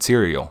thicker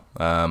material.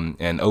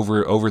 And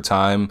over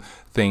time,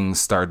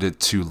 things started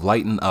to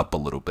lighten up a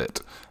little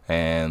bit,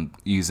 and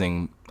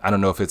using, I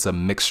don't know if it's a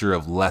mixture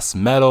of less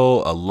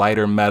metal, a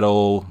lighter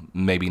metal,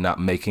 maybe not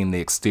making the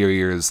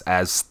exteriors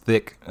as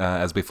thick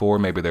as before.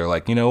 Maybe they're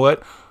like, you know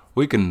what,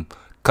 we can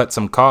cut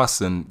some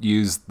costs and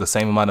use the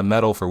same amount of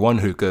metal for one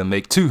hookah and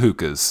make two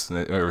hookahs,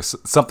 or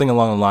something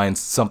along the lines.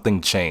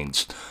 Something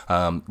changed.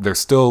 They're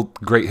still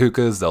great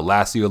hookahs. They'll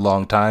last you a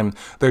long time.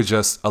 They're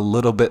just a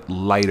little bit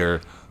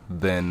lighter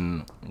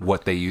than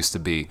what they used to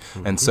be.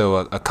 And so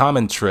a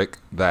common trick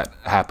that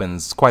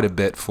happens quite a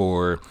bit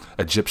for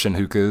Egyptian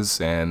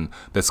hookahs, and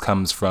this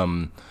comes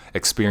from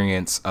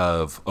experience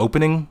of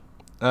opening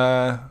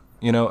a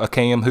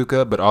KM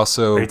hookah, but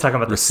also Are you talking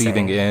about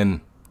receiving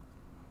in.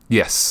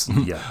 Yes.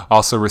 Yeah.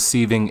 Also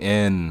receiving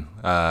in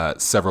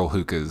several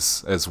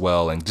hookahs as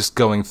well, and just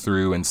going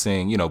through and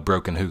seeing,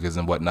 broken hookahs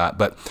and whatnot.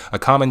 But a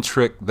common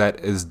trick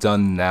that is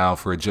done now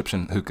for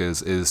Egyptian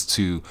hookahs is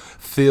to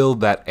fill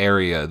that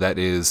area that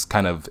is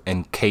kind of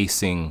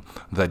encasing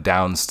the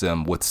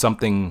downstem with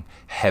something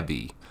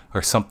heavy,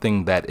 or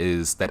something that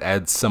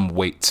adds some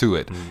weight to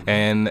it.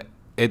 And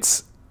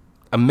it's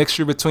a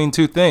mixture between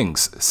two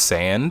things: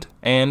 sand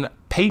and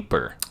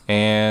paper.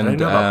 And I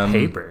didn't know about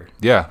paper.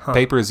 Yeah,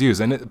 paper is used.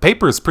 And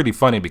paper is pretty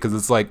funny because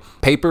it's like,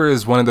 paper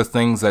is one of the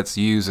things that's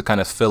used to kind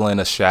of fill in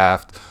a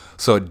shaft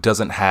so it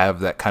doesn't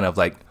have that kind of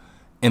like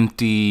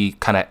empty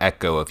kind of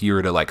echo. If you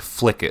were to like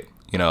flick it,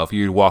 if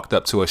you walked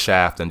up to a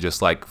shaft and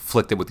just like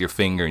flicked it with your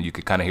finger, and you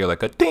could kind of hear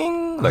like a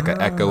ding, like an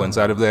echo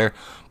inside of there.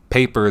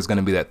 Paper is going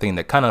to be that thing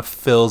that kind of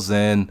fills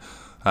in,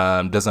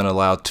 doesn't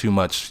allow too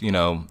much,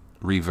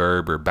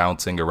 reverb or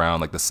bouncing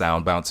around, like the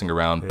sound bouncing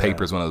around.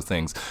 Paper is one of those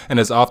things. And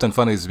it's often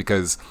funny is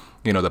because,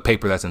 the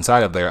paper that's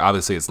inside of there,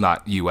 obviously it's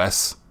not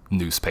U.S.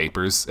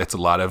 newspapers. It's a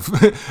lot of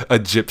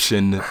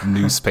Egyptian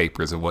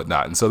newspapers and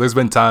whatnot. And so there's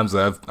been times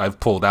that I've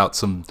pulled out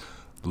some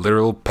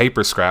literal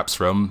paper scraps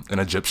from an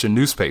Egyptian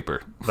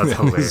newspaper. That's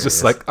hilarious. It's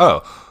just like,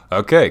 oh,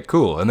 okay,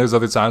 cool. And there's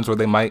other times where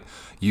they might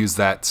use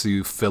that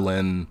to fill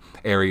in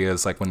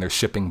areas, like when they're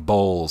shipping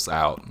bowls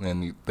out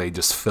and they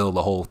just fill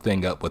the whole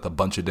thing up with a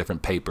bunch of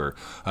different paper.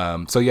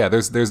 So yeah,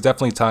 there's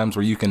definitely times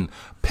where you can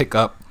pick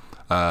up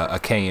a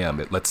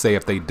KM. Let's say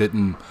if they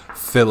didn't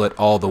fill it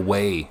all the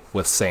way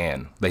with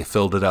sand, they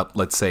filled it up,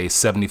 let's say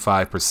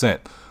 75%.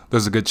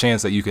 There's a good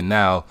chance that you can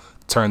now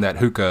turn that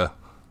hookah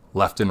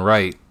left and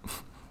right,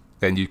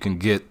 and you can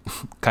get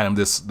kind of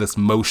this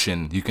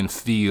motion. You can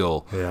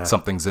feel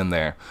something's in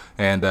there.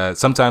 And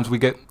sometimes we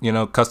get,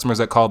 customers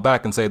that call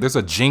back and say, there's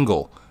a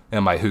jingle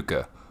in my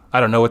hookah.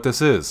 I don't know what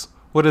this is.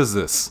 What is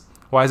this?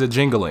 Why is it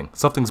jingling?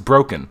 Something's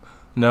broken.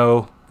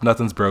 No,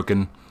 nothing's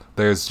broken.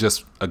 There's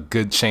just a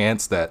good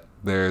chance that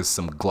there's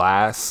some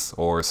glass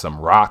or some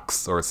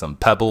rocks or some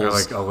pebbles, or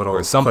like a little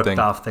or something, clipped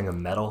off thing of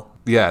metal.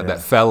 Yeah,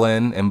 that fell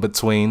in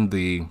between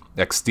the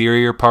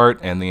exterior part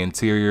and the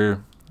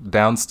interior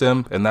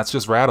downstem, and that's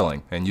just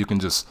rattling, and you can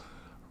just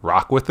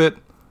rock with it,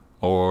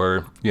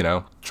 or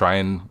try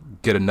and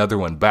get another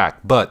one back.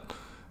 But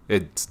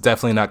it's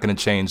definitely not going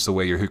to change the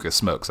way your hookah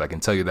smokes. I can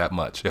tell you that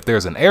much. If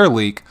there's an air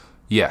leak,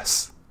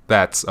 yes,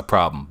 that's a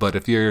problem. But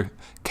if your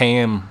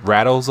KM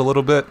rattles a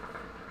little bit,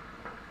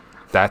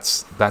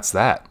 that's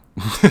that.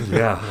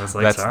 Yeah, I was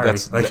like,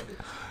 sorry.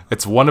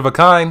 It's one of a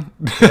kind.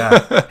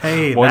 Yeah.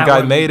 Hey, one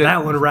guy made it.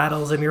 That one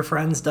rattles and your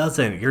friend's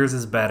doesn't. Yours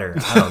is better.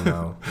 I don't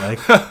know. Like,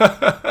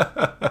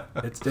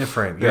 it's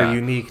different. You're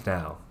unique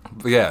now.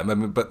 Yeah,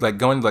 but like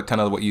going to like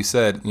kind of what you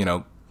said,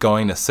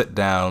 going to sit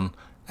down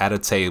at a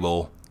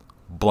table,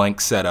 blank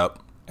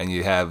setup, and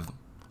you have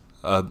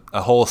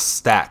a whole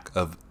stack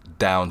of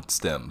down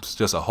stems,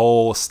 just a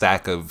whole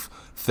stack of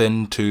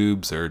thin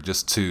tubes or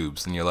just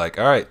tubes, and you're like,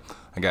 all right,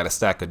 I got a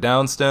stack of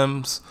down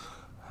stems.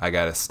 I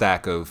got a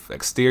stack of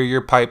exterior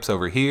pipes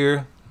over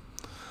here.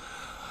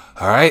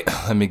 All right,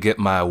 let me get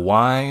my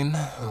wine.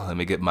 Let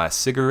me get my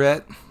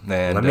cigarette.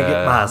 And let me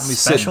get my let me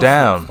sit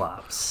down.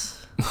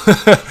 Flip-flops.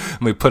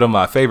 Let me put on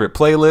my favorite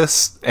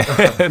playlist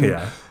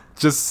and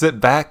just sit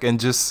back and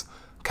just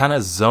kind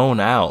of zone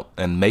out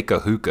and make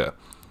a hookah.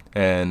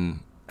 And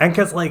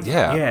because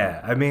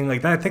I mean,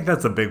 like, I think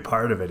that's a big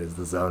part of it is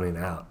the zoning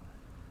out.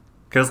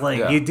 Because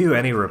you do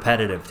any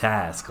repetitive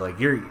task, like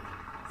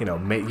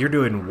you're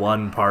doing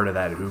one part of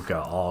that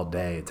hookah all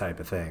day type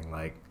of thing.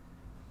 Like,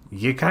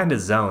 you kind of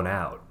zone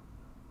out.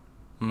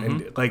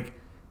 And like,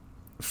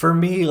 for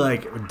me,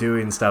 like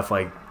doing stuff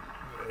like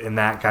in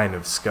that kind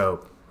of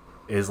scope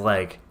is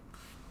like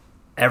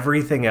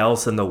everything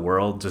else in the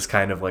world just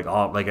kind of like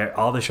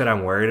all the shit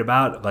I'm worried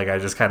about, like I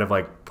just kind of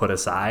like put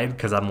aside,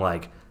 because I'm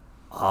like,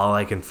 all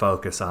I can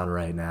focus on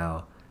right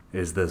now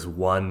is this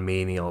one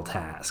menial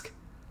task.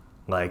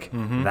 Like,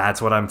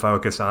 that's what I'm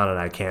focused on, and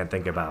I can't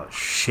think about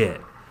shit.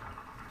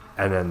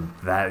 And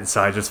then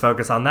so I just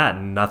focus on that,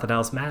 and nothing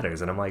else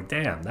matters. And I'm like,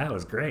 damn, that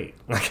was great.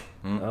 Like,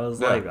 I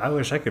was like, I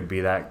wish I could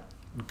be that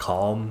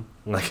calm,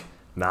 like,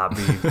 not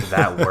be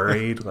that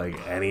worried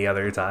like any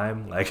other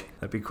time. Like,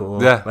 that'd be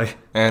cool. Yeah. Like,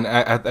 and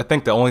I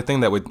think the only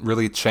thing that would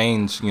really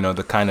change,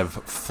 the kind of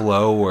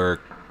flow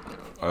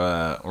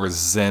or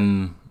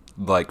zen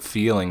like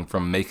feeling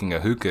from making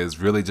a hookah is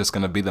really just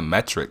going to be the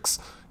metrics.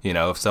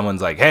 If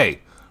someone's like,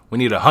 hey, we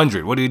need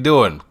 100. What are you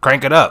doing?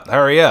 Crank it up.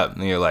 Hurry up.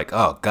 And you're like,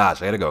 oh,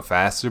 gosh, I got to go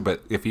faster.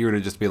 But if you were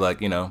to just be like,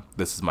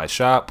 this is my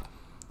shop.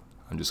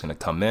 I'm just going to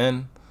come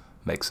in,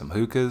 make some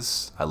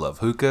hookahs. I love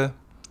hookah.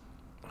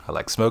 I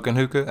like smoking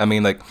hookah. I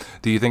mean, like,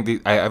 do you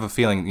think I have a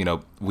feeling,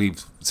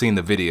 we've seen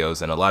the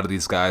videos and a lot of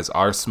these guys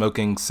are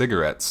smoking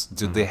cigarettes.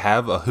 Do they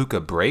have a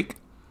hookah break?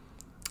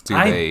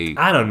 I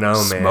don't know,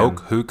 smoke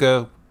man.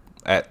 hookah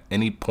at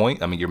any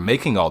point? I mean, you're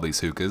making all these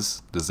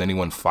hookahs. Does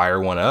anyone fire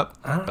one up?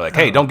 Like,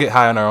 hey, don't get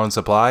high on our own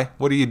supply.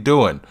 What are you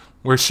doing?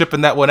 We're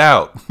shipping that one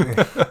out. I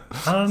don't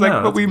It's know.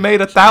 like, but we made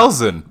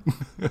 1,000.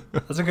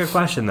 That's a good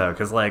question, though,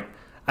 because, like,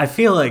 I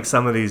feel like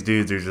some of these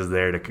dudes are just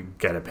there to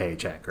get a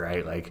paycheck,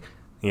 right? Like,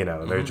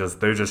 they're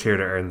just here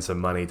to earn some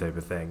money type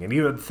of thing. And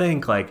you would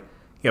think, like,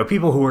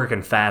 people who work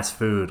in fast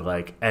food,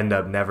 like, end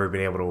up never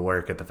being able to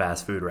work at the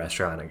fast food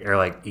restaurant or,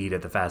 like, eat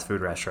at the fast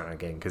food restaurant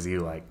again because you,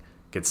 like,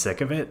 get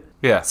sick of it.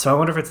 Yeah. So I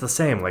wonder if it's the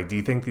same. Like, do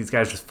you think these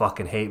guys just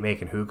fucking hate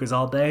making hookahs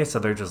all day? So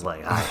they're just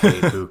like, I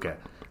hate hookah.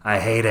 I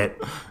hate it.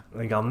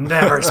 Like, I'll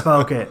never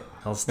smoke it.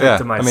 I'll stick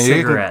to my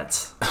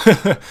cigarettes.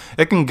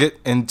 It can get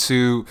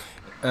into,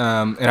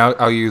 and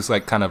I'll use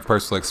like kind of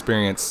personal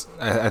experience.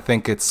 I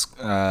think it's,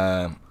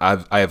 I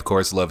of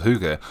course love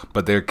hookah,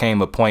 but there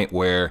came a point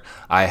where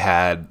I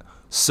had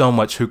so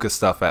much hookah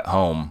stuff at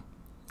home,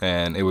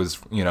 and it was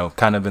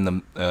kind of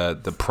in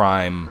the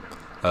prime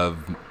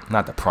of,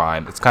 not the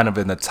prime, it's kind of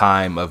in the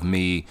time of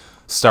me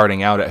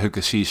starting out at Hookah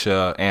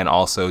Shisha and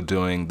also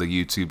doing the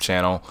YouTube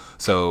channel.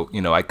 So,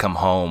 I come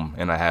home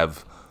and I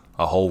have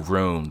a whole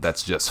room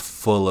that's just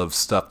full of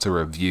stuff to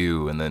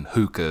review, and then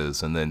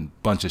hookahs, and then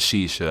bunch of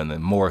shisha, and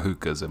then more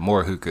hookahs and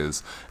more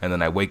hookahs. And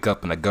then I wake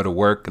up and I go to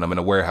work and I'm in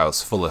a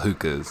warehouse full of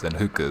hookahs.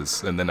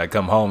 And then I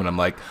come home and I'm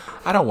like,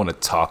 I don't want to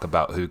talk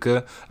about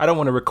hookah. I don't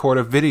want to record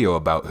a video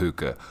about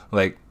hookah.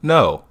 Like,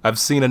 no, I've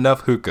seen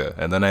enough hookah.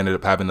 And then I ended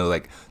up having to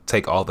like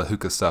take all the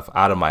hookah stuff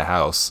out of my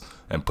house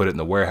and put it in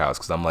the warehouse,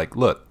 because I'm like,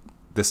 look,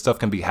 this stuff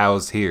can be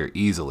housed here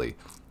easily.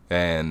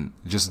 And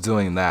just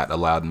doing that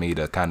allowed me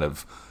to kind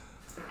of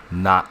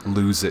not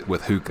lose it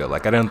with hookah.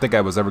 Like, I didn't think I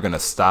was ever going to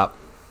stop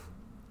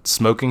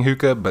smoking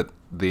hookah, but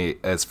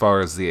as far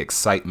as the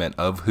excitement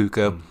of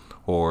hookah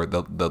or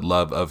the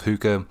love of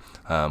hookah,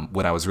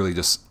 when I was really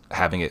just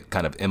having it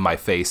kind of in my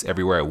face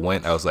everywhere I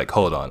went, I was like,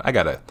 hold on, I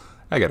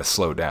gotta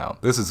slow down.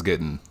 This is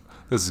getting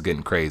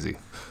crazy.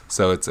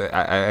 So it's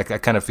I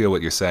kind of feel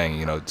what you're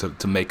saying,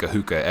 to make a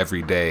hookah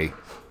every day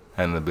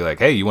and then be like,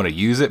 hey, you want to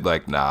use it?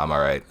 Like, nah, I'm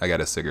all right. I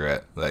got a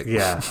cigarette. Like,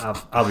 yeah,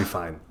 I'll be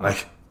fine.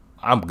 Like,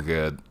 I'm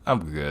good.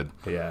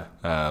 Yeah.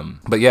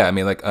 But yeah, I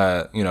mean, like,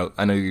 I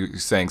know you're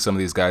saying some of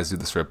these guys do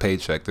this for a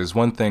paycheck. There's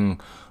one thing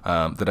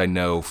that I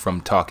know from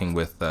talking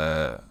with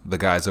the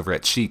guys over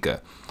at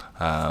Chica.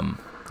 A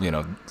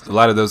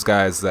lot of those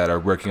guys that are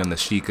working on the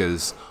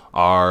Chicas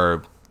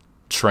are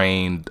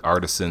trained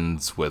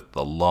artisans with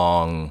a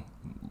long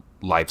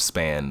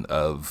lifespan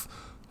of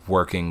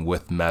working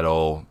with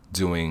metal,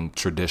 doing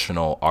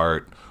traditional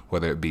art,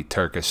 whether it be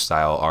Turkish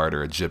style art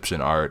or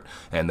Egyptian art,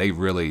 and they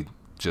really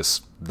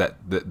just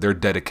their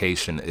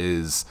dedication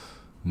is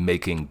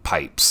making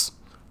pipes.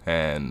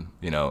 And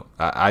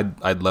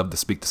I'd love to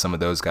speak to some of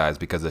those guys,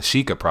 because the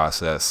Shika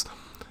process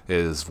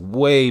is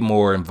way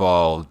more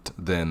involved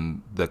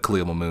than the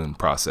Khalil Mamoon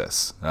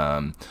process.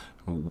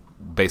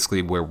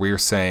 Basically, where we're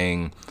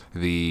saying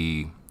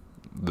the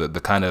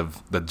kind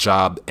of the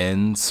job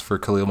ends for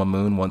Khalil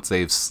Mamoon once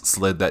they've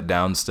slid that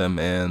downstem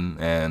in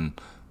and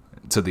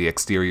to the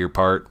exterior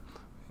part.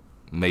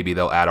 Maybe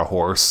they'll add a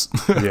horse,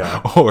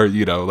 Yeah. or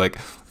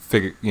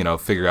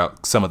figure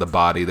out some of the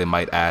body. They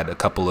might add a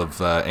couple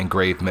of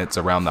engravements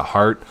around the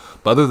heart,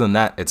 but other than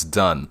that, it's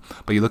done.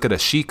 But you look at a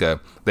Shika,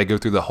 they go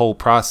through the whole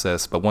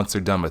process, but once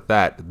they're done with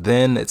that,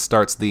 then it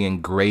starts the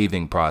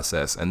engraving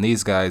process. And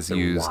these guys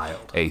use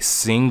a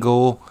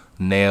single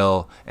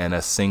nail and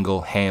a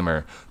single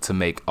hammer to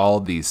make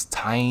all these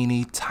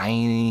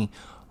tiny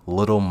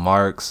little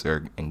marks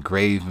or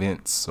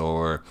engravements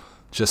or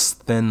just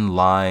thin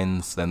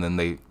lines, and then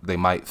they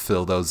might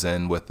fill those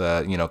in with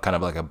a, kind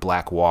of like a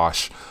black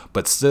wash.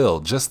 But still,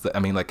 just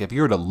like if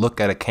you were to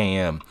look at a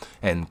KM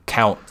and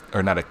count,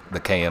 or not the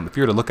KM, if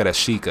you were to look at a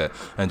Shika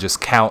and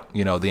just count,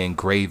 the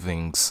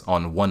engravings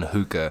on one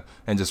hookah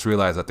and just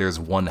realize that there's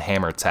one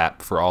hammer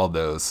tap for all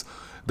those.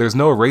 There's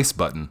no erase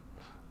button.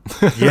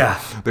 Yeah.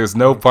 There's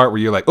no part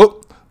where you're like,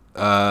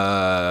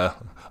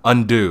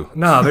 undo.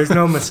 No, there's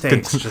no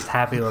mistakes, just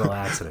happy little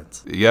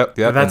accidents. Yep.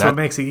 But that's what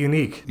makes it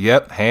unique.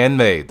 Yep,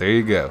 handmade. There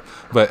you go.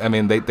 But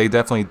they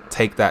definitely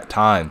take that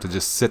time to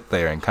just sit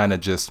there and kind of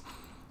just.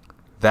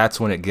 That's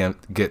when it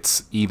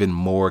gets even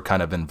more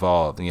kind of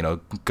involved.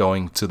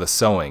 Going to the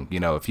sewing.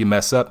 If you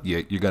mess up,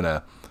 you're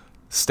gonna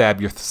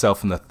stab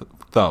yourself in the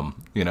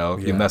thumb.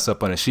 You mess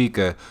up on a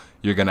Shika,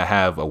 you're gonna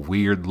have a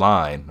weird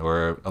line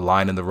or a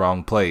line in the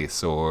wrong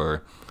place,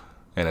 and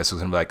it's just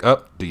gonna be like,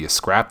 do you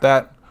scrap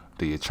that?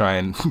 Do you try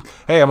and,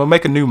 hey, I'm going to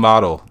make a new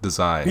model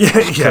design?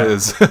 Yeah.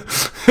 It's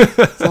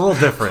a little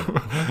different.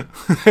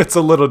 It's a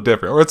little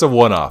different. Or it's a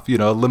one-off,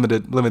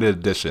 limited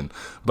edition.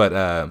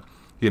 But,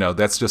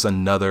 that's just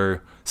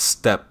another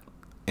step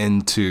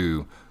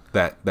into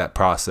that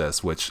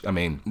process, which,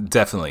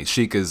 definitely,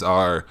 Shikas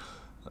are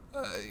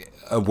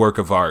a work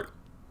of art,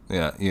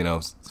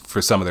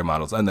 for some of their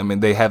models. And,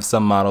 they have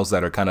some models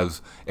that are kind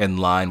of in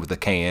line with the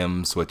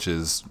KMs, which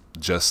is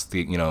just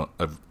the,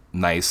 a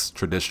nice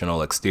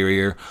traditional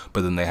exterior, but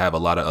then they have a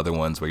lot of other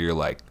ones where you're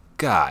like,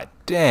 God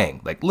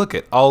dang, like look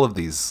at all of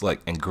these like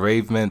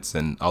engravements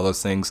and all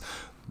those things.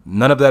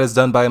 None of that is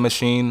done by a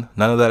machine.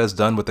 None of that is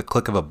done with the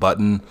click of a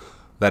button.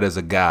 That is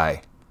a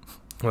guy.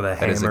 With a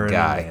hammer and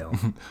a nail.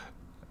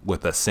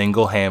 With a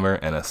single hammer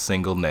and a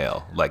single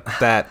nail. Like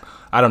that,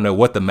 I don't know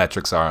what the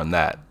metrics are on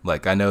that.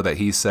 Like I know that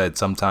he said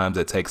sometimes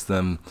it takes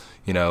them,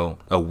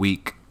 a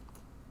week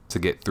to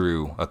get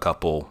through a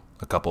couple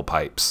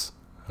pipes.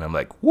 And I'm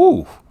like,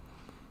 woo.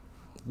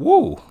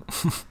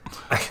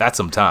 That's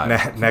some time.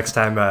 Next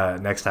time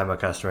a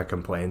customer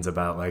complains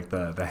about like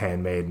the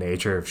handmade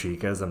nature of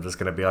Shikas, I'm just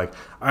gonna be like,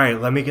 all right,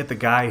 let me get the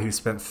guy who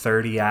spent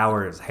 30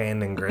 hours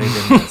hand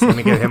engraving this. Let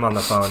me get him on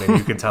the phone, and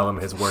you can tell him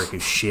his work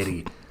is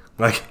shitty.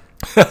 Like,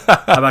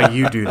 how about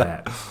you do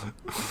that?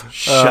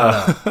 Shut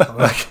up.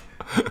 Like,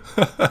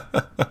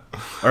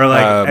 or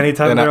like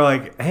anytime they're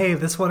like, hey,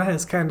 this one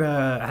has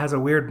a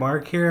weird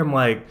mark here. I'm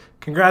like,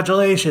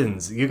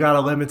 congratulations, you got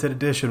a limited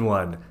edition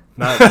one.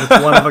 It's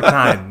one of a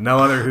kind. No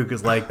other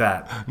hookahs like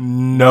that.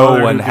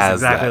 No one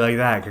has exactly that. like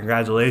that.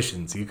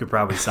 Congratulations. You could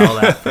probably sell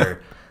that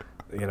for,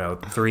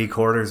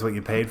 3/4 what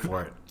you paid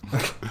for it.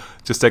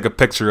 Just take a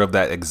picture of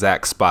that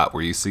exact spot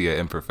where you see an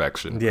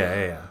imperfection.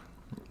 Yeah.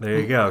 There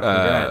you go.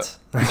 Congrats.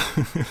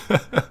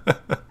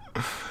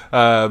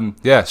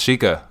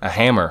 Shika, a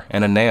hammer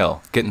and a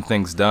nail, getting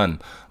things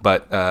done.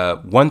 But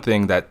one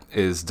thing that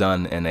is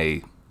done in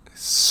a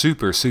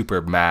super,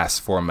 super mass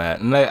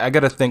format, and I got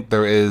to think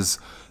there is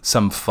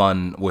some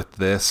fun with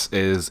this,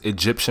 is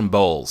Egyptian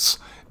bowls.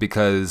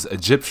 Because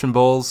Egyptian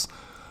bowls,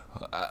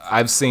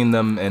 I've seen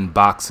them in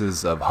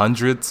boxes of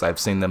hundreds. I've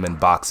seen them in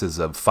boxes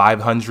of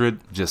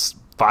 500, just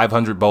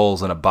 500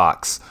 bowls in a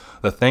box.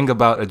 The thing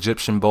about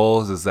Egyptian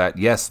bowls is that,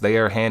 yes, they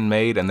are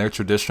handmade and they're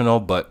traditional,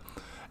 but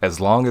as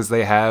long as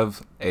they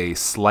have a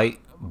slight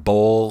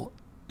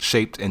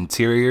bowl-shaped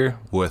interior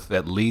with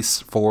at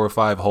least 4 or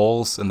 5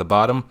 holes in the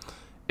bottom,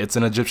 it's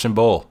an Egyptian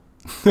bowl.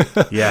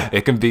 Yeah.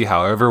 It can be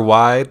however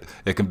wide,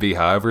 it can be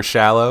however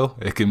shallow,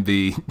 it can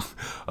be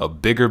a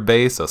bigger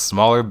base, a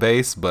smaller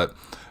base, but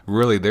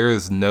really there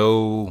is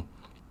no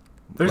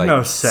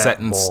set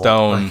in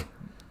stone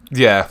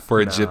for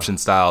Egyptian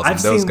styles. I've and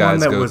those seen guys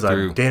one that go was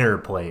through a dinner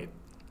plate.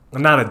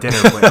 Well, not a dinner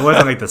plate. It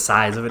wasn't like the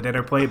size of a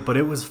dinner plate, but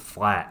it was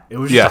flat. It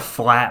was just a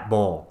flat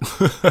bowl.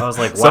 I was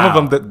like, wow. Some of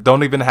them that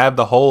don't even have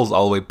the holes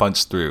all the way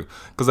punched through.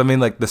 Because,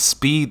 like, the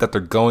speed that they're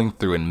going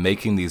through and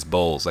making these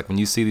bowls. Like, when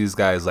you see these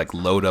guys, like,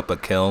 load up a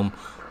kiln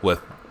with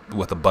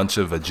a bunch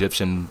of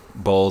Egyptian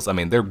bowls,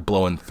 they're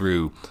blowing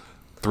through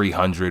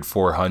 300,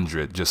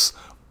 400. Just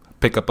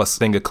pick up a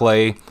thing of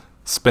clay,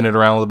 spin it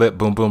around a little bit,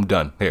 boom, boom,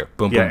 done. Here,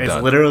 boom, boom, done. Yeah,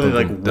 it's literally boom,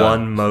 like boom, done.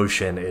 one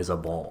motion is a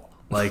bowl.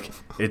 Like,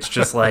 it's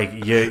just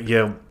like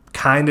you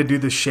kind of do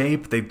the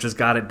shape. They've just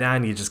got it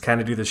down. You just kind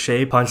of do the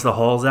shape, punch the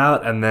holes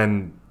out, and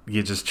then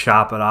you just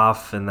chop it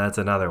off, and that's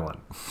another one.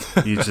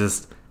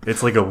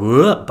 It's like a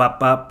whoop, bop,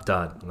 bop,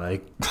 done.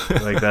 Like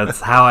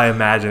that's how I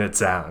imagine it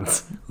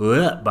sounds.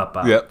 Whoop, bop,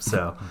 bop. Yep.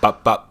 So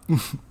bop, bop,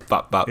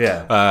 bop, bop.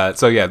 Yeah.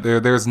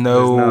 There's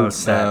no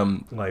set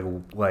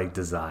like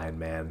design,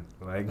 man.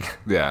 Like,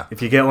 yeah.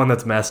 If you get one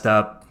that's messed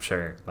up,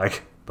 sure.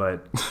 Like,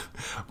 but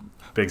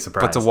big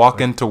surprise. But to walk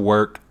into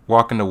work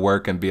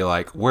and be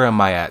like, where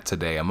am I at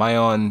today? Am I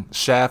on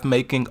shaft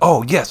making?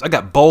 Oh, yes, I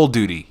got bowl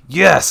duty.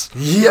 Yes.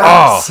 Yes.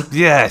 Oh,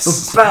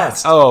 yes. The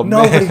best. Oh,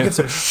 nobody man. gets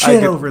a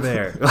shit over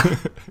there.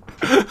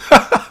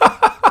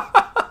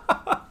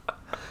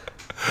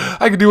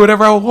 I can do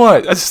whatever I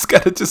want. I just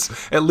got to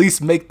at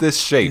least make this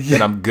shape,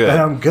 and I'm good. And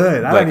I'm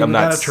good. I'm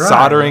not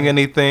soldering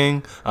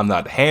anything. I'm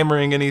not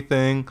hammering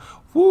anything.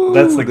 Woo,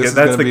 that's the good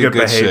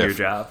behavior shift.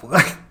 job.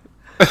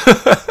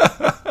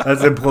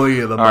 That's employee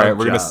of the month job.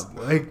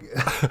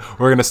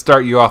 We're gonna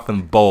start you off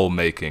in bowl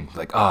making.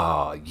 Like,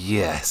 oh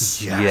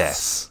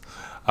yes,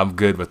 I'm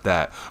good with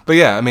that. But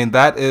yeah, I mean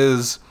that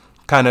is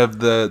kind of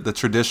the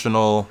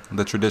traditional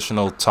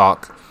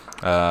talk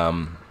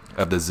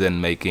of the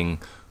Zen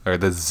making, or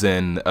the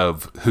Zen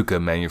of hookah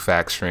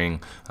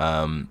manufacturing.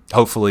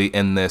 Hopefully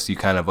in this you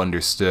kind of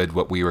understood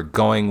what we were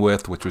going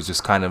with, which was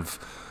just kind of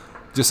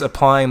just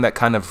applying that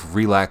kind of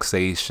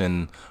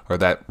relaxation, or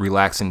that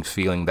relaxing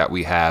feeling that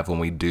we have when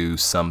we do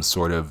some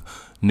sort of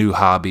new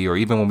hobby, or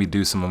even when we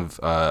do some of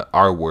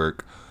our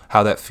work,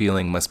 how that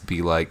feeling must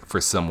be like for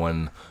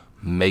someone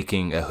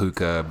making a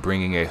hookah,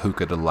 bringing a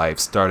hookah to life,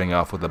 starting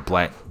off with a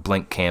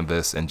blank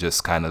canvas and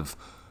just kind of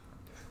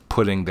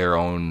putting their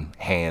own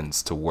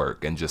hands to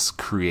work and just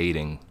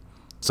creating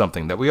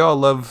something that we all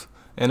love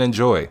and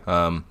enjoy.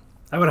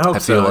 I would hope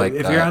so. Like,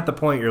 if you're at the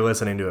point you're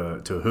listening to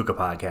a hookah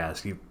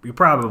podcast, you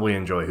probably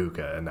enjoy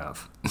hookah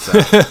enough. So,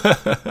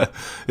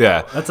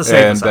 yeah, that's a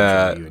safe assumption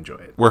that you enjoy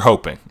it. We're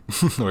hoping,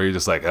 or you're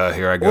just like, oh,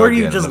 here I go. Or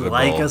again, you just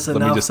like bowl. us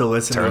enough to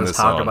listen to us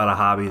talk about a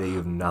hobby that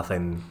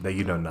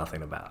you know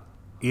nothing about.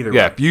 Either way.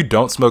 If you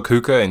don't smoke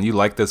hookah and you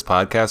like this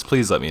podcast,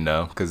 please let me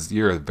know, because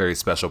you're a very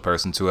special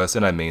person to us,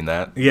 and I mean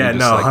that. Yeah,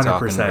 no,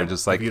 100%.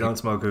 Just like, if you don't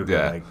smoke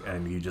hookah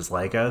and you just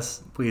like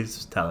us,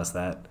 please tell us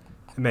that.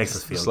 It makes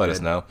us feel just good. Let us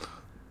know.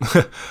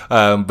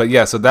 But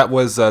yeah, so that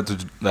was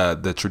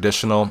the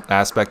traditional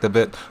aspect of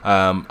it.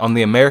 On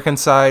the American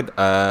side,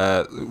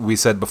 we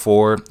said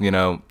before,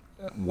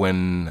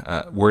 when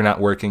we're not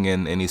working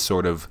in any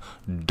sort of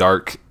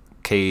dark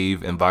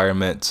cave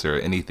environments or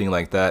anything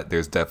like that,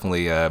 there's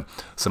definitely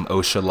some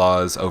OSHA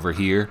laws over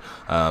here.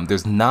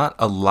 There's not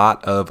a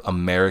lot of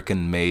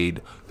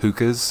American-made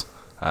hookahs.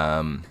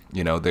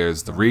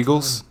 There's the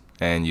Regals,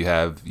 and you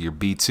have your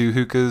B2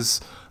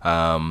 hookahs.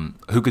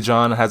 Hookah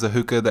John has a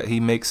hookah that he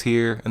makes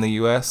here in the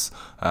U.S.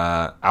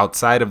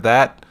 Outside of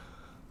that,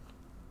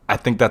 I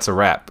think that's a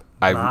wrap.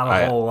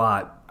 Not a whole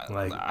lot.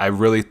 I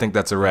really think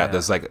that's a wrap. Yeah.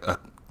 There's like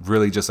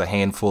really just a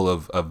handful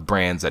of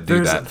brands that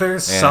do that.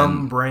 There's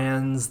some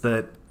brands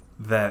that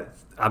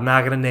I'm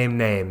not gonna name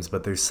names,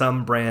 but there's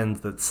some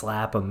brands that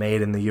slap a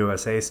 "Made in the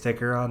USA"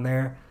 sticker on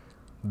there.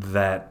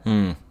 That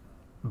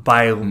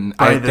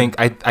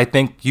I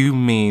think you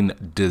mean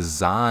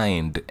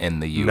designed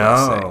in the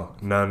USA.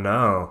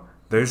 No.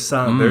 There's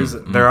some.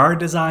 There are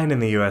designed in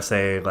the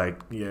USA,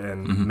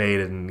 and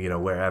made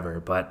in wherever.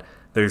 But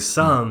there's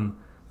some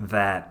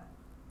that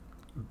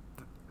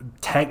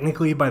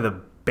technically, by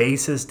the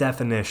basis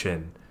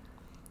definition,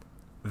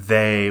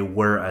 they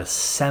were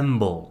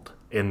assembled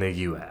in the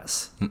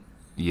U.S.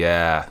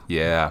 Yeah.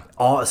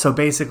 So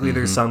basically,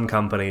 there's some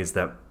companies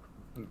that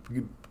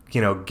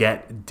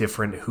get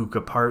different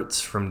hookah parts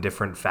from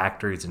different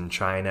factories in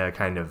China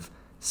kind of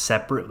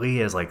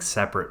separately as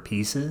separate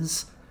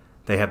pieces.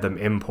 They have them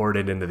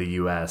imported into the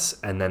U.S.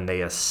 and then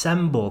they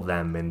assemble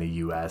them in the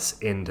U.S.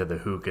 into the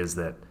hookahs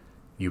that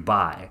you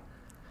buy.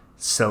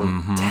 So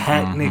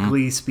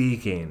technically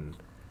speaking,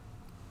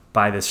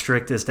 by the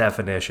strictest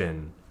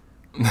definition,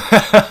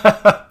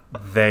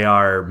 they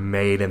are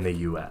made in the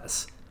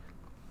U.S.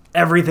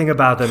 Everything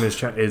about them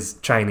is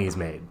Chinese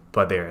made,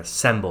 but they're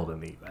assembled in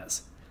the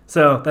U.S.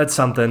 So that's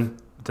something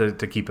to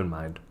keep in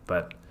mind,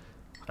 but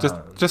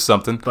just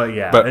something. But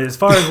yeah, as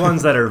far as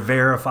ones that are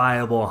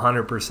verifiable,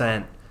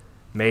 100%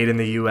 made in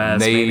the U.S.,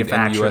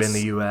 manufactured in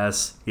the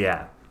U.S.,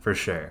 yeah, for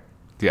sure.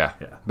 Yeah.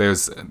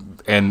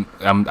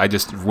 I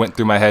just went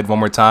through my head one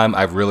more time.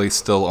 I really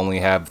still only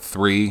have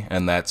 3,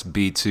 and that's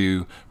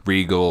B2,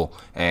 Regal,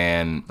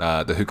 and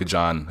the Hookah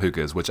John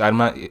hookahs, which I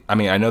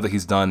know that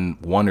he's done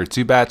 1 or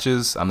 2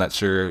 batches. I'm not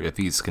sure if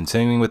he's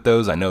continuing with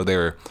those. I know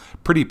they're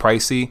pretty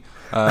pricey.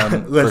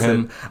 Listen, for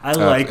him. I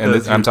like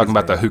those. I'm talking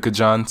about the Hookah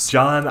Johns.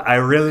 John, I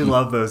really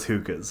love those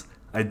hookahs.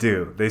 I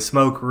do. They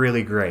smoke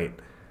really great.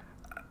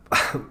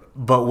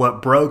 But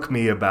what broke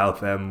me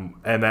about them,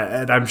 and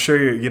I'm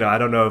sure I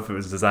don't know if it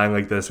was designed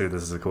like this or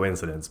this is a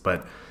coincidence,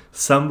 but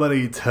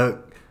somebody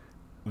took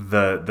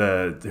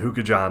the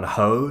Hookah John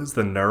hose,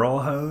 the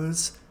knurl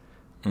hose,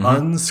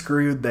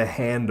 unscrewed the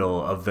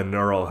handle of the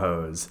knurl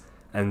hose,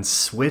 and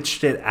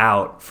switched it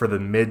out for the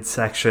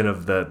midsection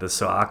of the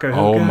Soaka hookah.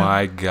 Oh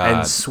my god!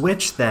 And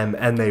switched them,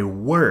 and they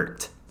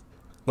worked.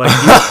 You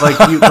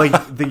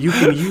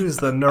can use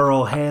the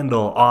knurl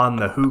handle on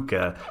the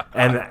hookah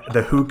and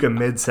the hookah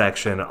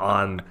midsection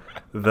on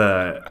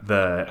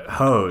the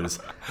hose,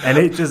 and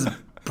it just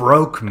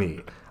broke me.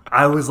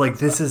 I was like,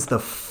 this is the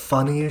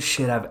funniest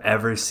shit I've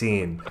ever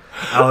seen.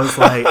 I was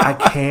like, I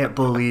can't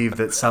believe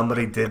that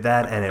somebody did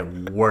that and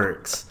it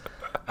works.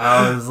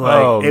 I was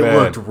like, it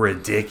looked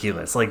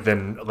ridiculous. Do you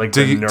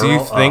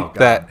think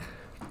that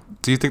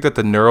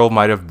the knurl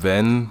might have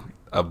been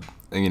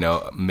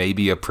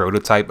maybe a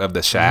prototype of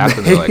the shaft,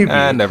 and they're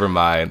like, never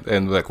mind,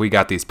 and we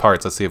got these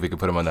parts, let's see if we can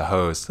put them on the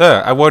hose.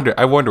 I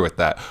wonder with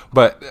that.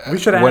 But we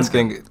should ask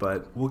him,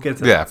 but we'll get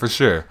to that. For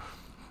sure.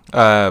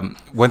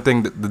 One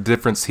thing, the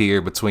difference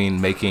here between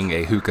making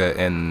a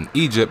hookah in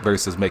Egypt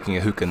versus making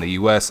a hookah in the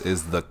U.S.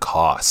 is the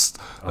cost.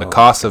 The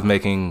cost of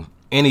making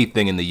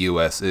anything in the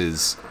U.S.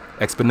 is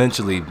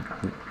exponentially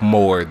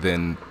more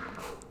than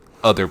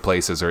other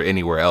places or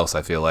anywhere else,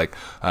 I feel like.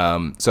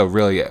 So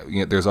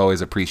really, there's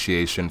always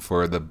appreciation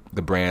for the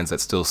brands that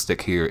still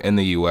stick here in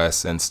the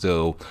U.S. and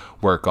still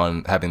work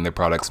on having their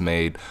products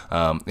made.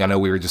 I know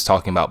we were just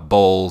talking about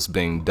bowls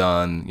being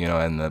done,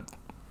 in the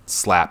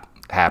slap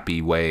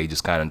happy way,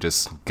 just kind of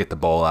just get the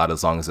bowl out.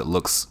 As long as it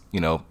looks,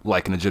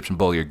 like an Egyptian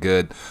bowl, you're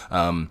good.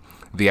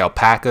 The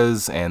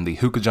alpacas and the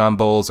hookah john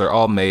bowls are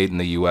all made in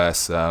the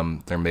U.S.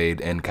 They're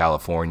made in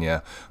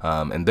California.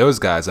 And those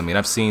guys,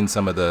 I've seen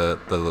some of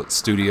the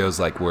studios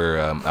like where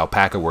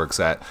Alpaca works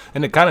at,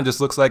 and it kind of just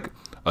looks like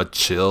a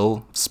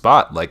chill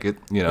spot. Like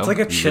it's like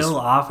a chill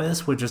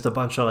office with just a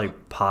bunch of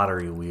like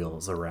pottery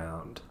wheels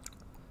around.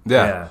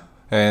 Yeah.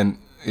 And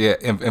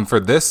for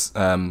this,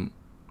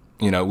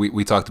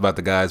 we talked about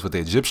the guys with the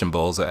Egyptian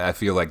bowls. I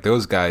feel like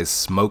those guys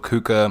smoke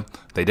hookah.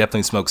 They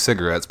definitely smoke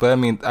cigarettes, but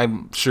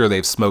I'm sure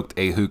they've smoked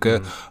a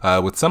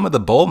hookah. With some of the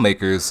bowl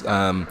makers,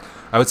 I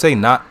would say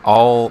not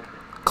all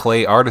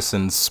clay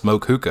artisans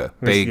smoke hookah.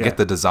 They get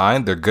the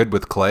design. They're good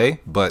with clay,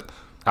 but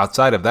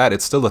outside of that,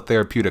 it's still a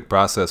therapeutic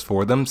process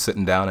for them,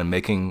 sitting down and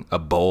making a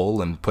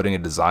bowl and putting a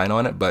design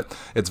on it. But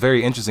it's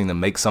very interesting to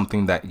make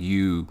something that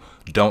you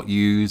don't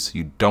use,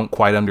 you don't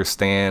quite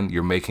understand.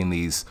 You're making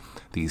these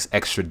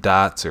extra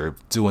dots or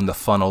doing the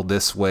funnel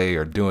this way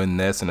or doing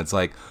this, and it's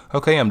like,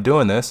 okay, I'm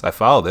doing this, I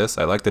follow this,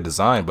 I like the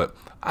design, but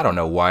I don't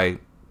know why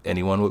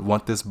anyone would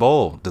want this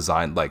bowl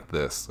designed like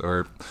this,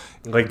 or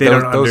like they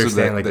don't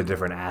understand the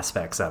different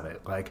aspects of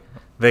it. Like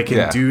they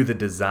can do the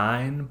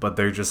design, but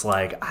they're just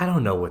like, I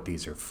don't know what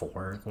these are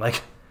for.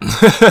 Like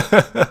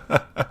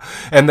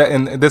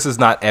and this is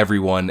not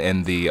everyone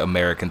in the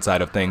American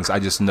side of things. I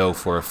just know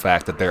for a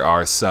fact that there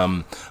are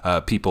some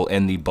people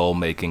in the bowl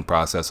making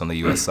process on the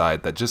U.S.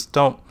 side that just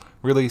don't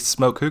really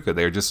smoke hookah.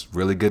 They're just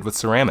really good with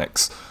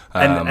ceramics.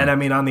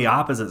 And on the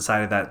opposite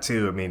side of that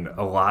too,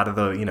 a lot of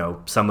the,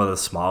 some of the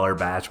smaller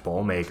batch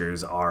bowl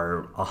makers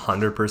are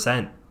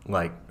 100%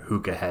 like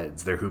hookah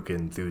heads. They're hookah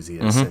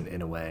enthusiasts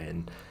in a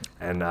way.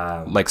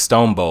 And like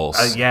stone bowls.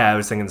 I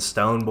was thinking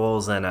stone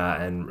bowls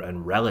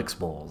and relics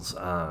bowls.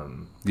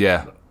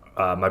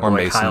 My boy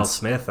Masons. Kyle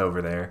Smith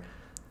over there.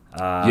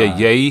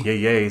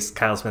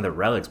 Kyle Smith at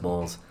Relics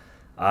Bowls.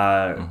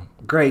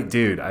 Great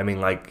dude.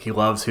 He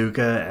loves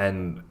hookah,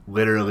 and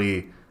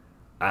literally,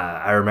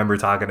 I remember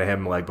talking to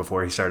him like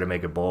before he started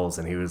making bowls,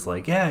 and he was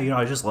like,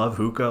 I just love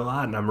hookah a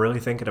lot, and I'm really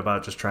thinking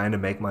about just trying to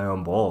make my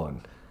own bowl.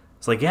 And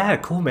it's like, yeah,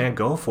 cool, man,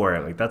 go for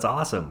it. Like, that's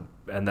awesome.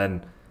 And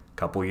then a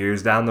couple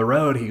years down the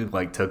road, he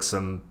like took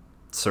some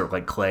sort of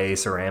like clay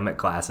ceramic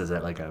classes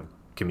at like a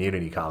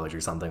community college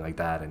or something like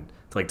that, and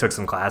like took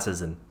some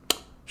classes, and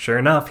sure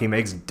enough, he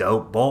makes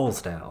dope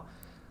bowls now.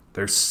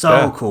 They're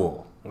so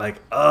cool.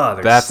 Like,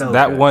 they're so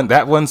good.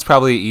 That one's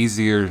probably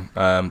easier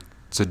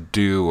to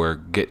do or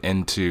get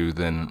into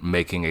than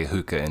making a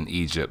hookah in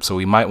Egypt. So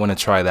we might want to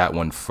try that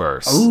one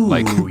first. Ooh,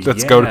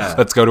 let's go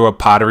to a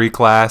pottery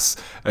class,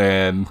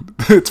 and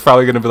it's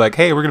probably going to be like,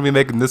 hey, we're going to be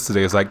making this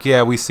today. It's like,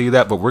 yeah, we see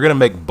that, but we're going to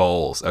make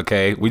bowls,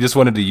 okay? We just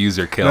wanted to use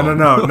your kiln.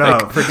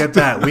 No, forget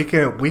that.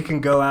 We can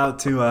go out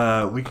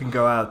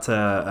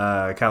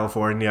to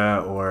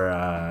California,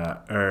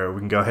 or we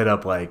can go hit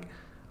up like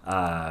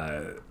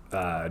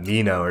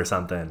Nino or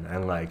something,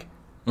 and like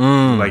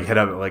hit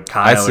up like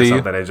Kyle or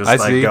something, and just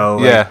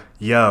go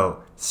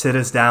yo, sit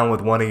us down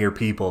with one of your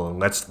people, and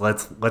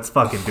let's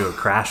fucking do a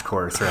crash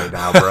course right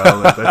now,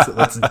 bro.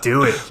 Let's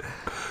do it.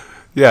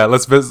 Yeah,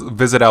 let's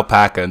visit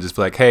Alpaca and just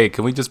be like, hey,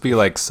 can we just be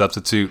like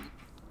substitute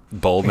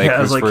bowl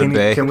makers for a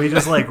day? Can we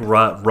just like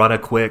run a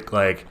quick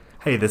like,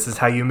 hey, this is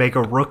how you make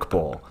a rook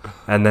bowl,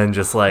 and then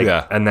just like,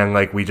 and then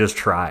like we just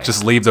try.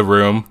 Just leave the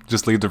room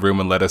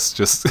and let us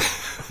just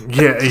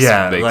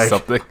make like,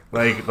 something.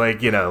 Like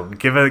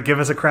give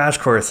us a crash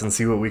course and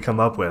see what we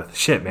come up with.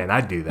 Shit, man,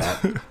 I'd do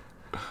that.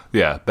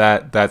 Yeah,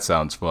 that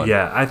sounds fun.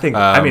 Yeah, I think.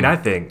 I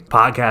think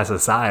podcast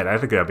aside, I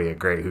think that'd be a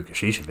great hookah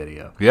shisha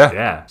video.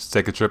 Yeah. Just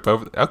take a trip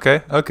over.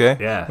 Okay.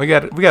 Yeah, we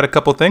got a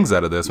couple things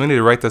out of this. We need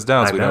to write this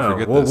down so we don't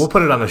forget this. We'll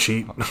put it on the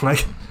sheet.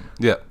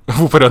 Yeah,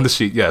 we'll put it on the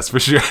sheet. Yes, for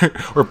sure.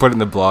 Or put it in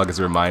the blog as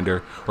a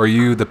reminder. Or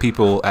you, the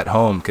people at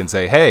home, can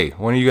say, "Hey,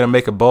 when are you gonna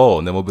make a bowl?"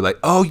 And then we'll be like,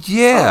 "Oh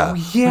yeah, when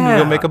are you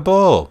gonna make a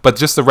bowl?" But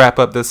just to wrap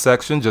up this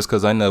section, just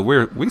because I know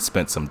we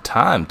spent some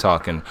time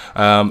talking.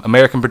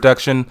 American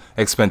production,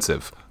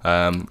 expensive.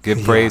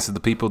 Give praise to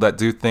the people that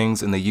do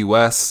things in the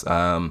U.S.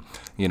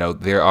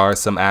 There are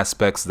some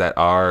aspects that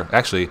are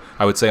actually,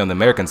 I would say, on the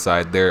American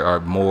side, there are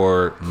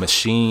more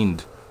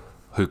machined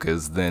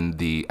hookahs than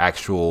the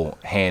actual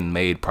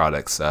handmade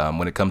products.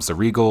 When it comes to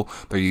Regal,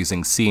 they're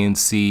using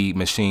CNC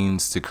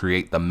machines to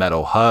create the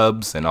metal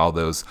hubs and all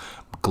those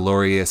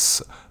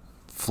glorious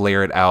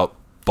flared out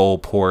bowl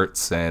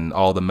ports and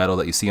all the metal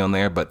that you see on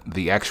there. But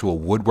the actual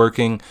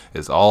woodworking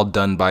is all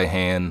done by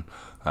hand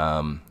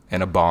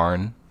in a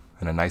barn.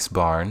 In a nice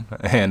barn,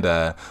 and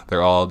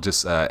they're all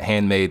just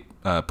handmade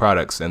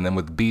products. And then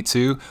with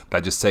B2,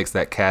 that just takes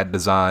that CAD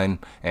design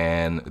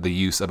and the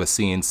use of a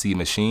CNC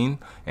machine,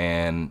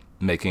 and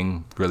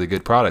making really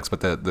good products.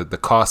 But the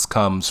cost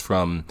comes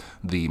from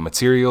the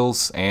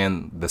materials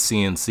and the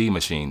CNC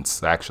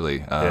machines,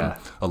 actually.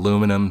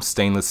 Aluminum,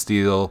 stainless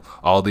steel,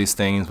 all these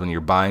things, when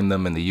you're buying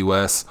them in the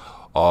U.S.,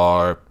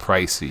 are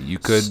pricey. You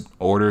could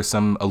order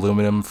some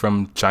aluminum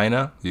from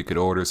China. You could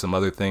order some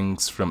other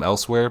things from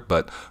elsewhere.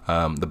 But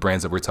the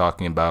brands that we're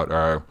talking about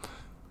are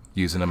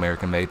using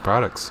American-made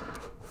products.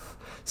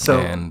 So,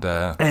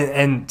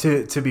 and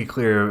to be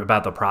clear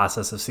about the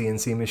process of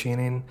CNC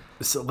machining,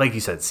 so like you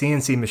said,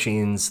 CNC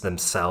machines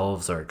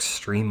themselves are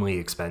extremely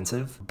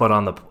expensive. But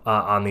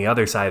on the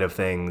other side of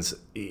things,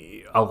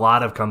 a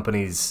lot of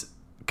companies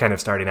kind of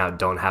starting out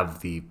don't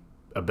have the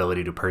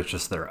ability to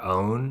purchase their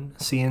own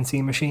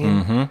CNC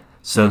machine.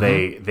 So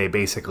they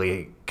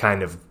basically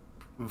kind of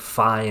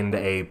find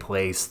a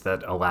place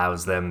that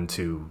allows them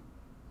to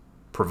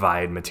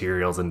provide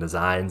materials and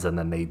designs, and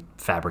then they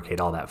fabricate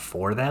all that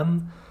for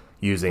them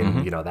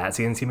using that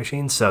CNC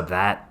machine. So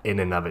that in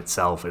and of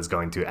itself is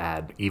going to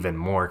add even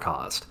more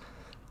cost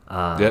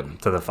to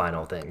the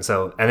final thing.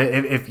 So, and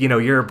if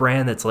you're a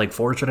brand that's like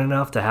fortunate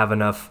enough to have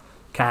enough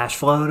cash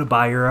flow to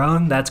buy your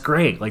own, that's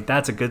great. Like,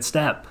 that's a good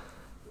step.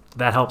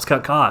 That helps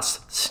cut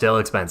costs. Still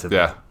expensive.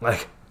 Yeah.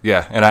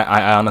 And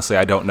I honestly,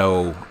 I don't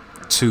know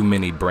too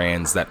many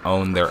brands that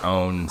own their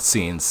own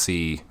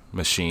CNC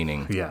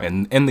machining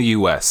in the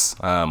U.S.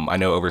 I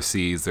know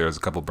overseas there's a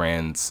couple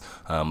brands,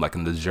 like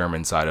in the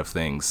German side of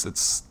things.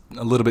 It's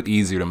a little bit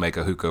easier to make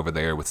a hookah over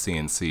there with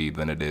CNC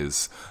than it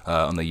is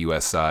on the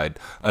U.S. side.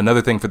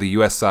 Another thing for the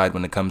U.S. side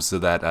when it comes to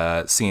that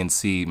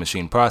CNC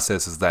machine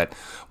process is that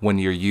when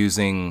you're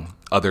using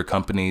other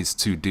companies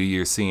to do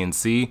your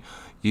CNC,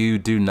 you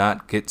do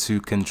not get to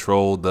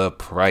control the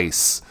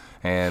price.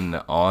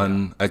 And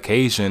on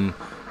occasion,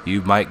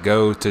 you might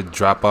go to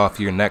drop off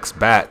your next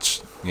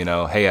batch.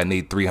 Hey, I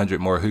need 300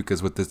 more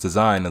hookahs with this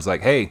design. It's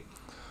like, hey,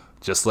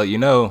 just let you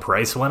know,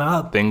 price went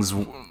up. Things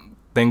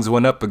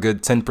went up a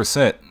good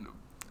 10%.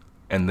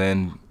 And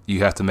then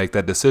you have to make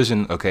that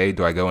decision. Okay,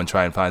 do I go and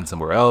try and find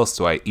somewhere else?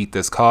 Do I eat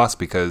this cost?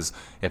 Because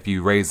if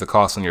you raise the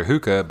cost on your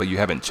hookah, but you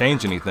haven't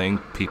changed anything,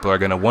 people are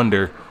going to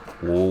wonder,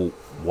 well,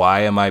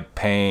 why am I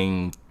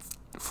paying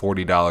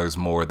 $40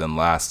 more than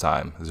last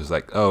time? It's just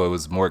like, oh, it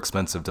was more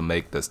expensive to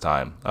make this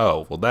time.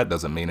 Oh, well, that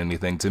doesn't mean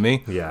anything to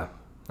me. Yeah.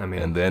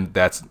 And then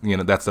that's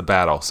the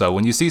battle. So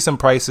when you see some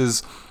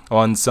prices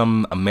on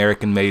some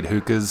American-made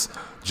hookahs,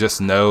 just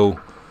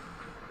know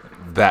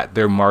that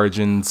their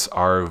margins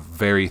are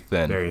very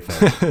thin. Very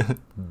thin.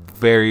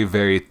 Very,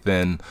 very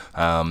thin.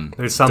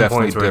 There's some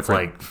points where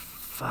different.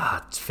 It's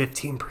like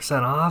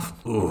 15% off.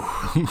 Ooh,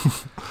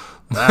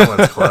 that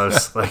one's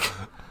close.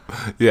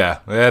 Yeah,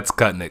 that's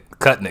cutting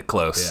it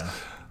close.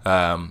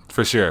 Yeah.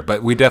 For sure.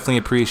 But we definitely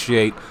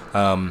appreciate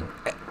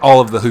all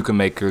of the hookah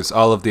makers,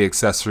 all of the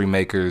accessory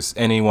makers,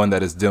 anyone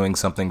that is doing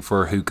something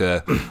for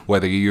hookah,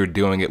 whether you're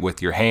doing it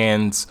with your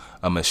hands,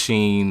 a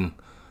machine,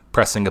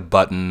 pressing a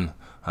button.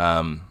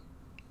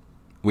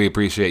 We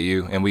appreciate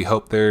you, and we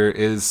hope there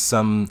is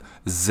some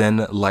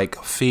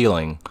Zen-like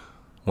feeling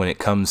when it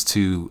comes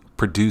to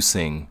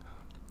producing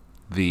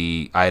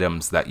the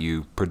items that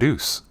you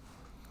produce.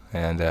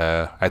 And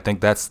I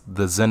think that's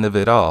the zen of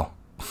it all.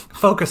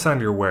 Focus on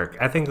your work.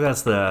 I think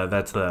that's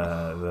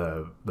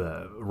the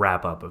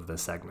wrap up of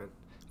this segment.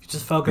 You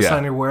just focus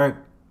on your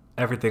work,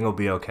 everything will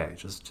be okay.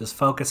 Just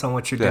focus on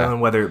what you're doing,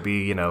 whether it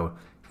be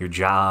your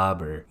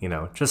job or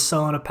just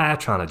sewing a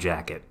patch on a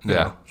jacket. You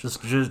know?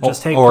 Just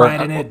take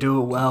pride in it,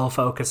 do it well,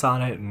 focus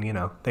on it,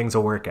 and things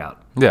will work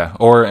out. Yeah.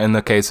 Or in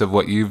the case of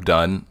what you've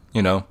done,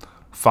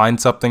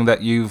 find something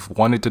that you've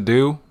wanted to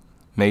do.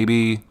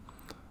 Maybe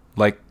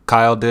like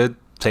Kyle did.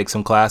 Take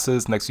some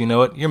classes. Next you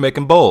know it, you're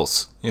making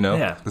bowls. This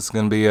is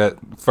going to be a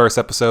first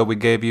episode we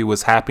gave you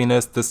was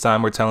happiness. This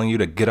time we're telling you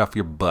to get off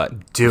your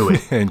butt. Do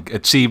it. And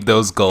achieve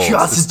those goals.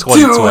 Just it's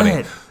 2020.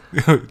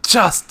 Do it.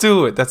 Just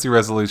do it. That's your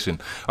resolution.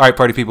 All right,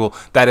 party people.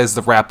 That is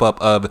the wrap up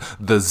of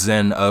the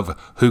Zen of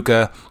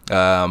Hookah.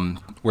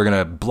 We're going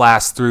to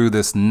blast through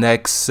this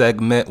next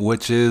segment,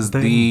 which is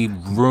the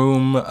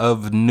Room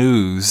of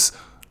News.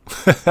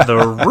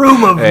 The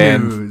Room of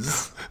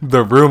News.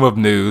 The Room of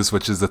News,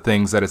 which is the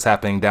things that is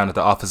happening down at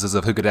the offices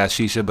of Hookah Dash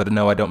Shisha. But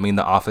no, I don't mean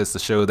The Office, the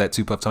show that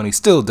Two Puff Tony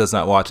still does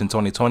not watch in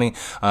 2020.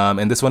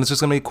 And this one is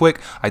just going to be quick.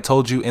 I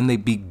told you in the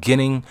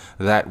beginning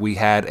that we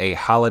had a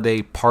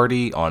holiday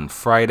party on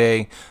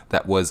Friday.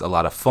 That was a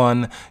lot of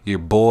fun. Your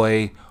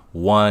boy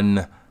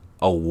won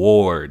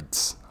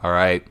awards. All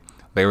right.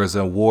 There was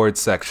an award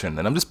section,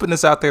 and I'm just putting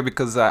this out there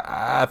because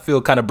I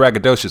feel kind of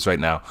braggadocious right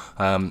now.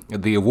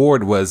 The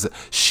award was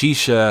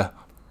Shisha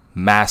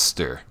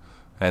Master.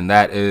 And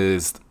that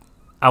is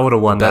I would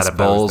have won that if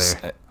bowls.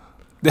 I was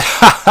there.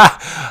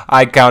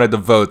 I counted the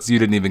votes. You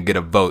didn't even get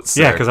a vote,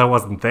 sir. Yeah, because I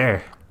wasn't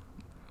there.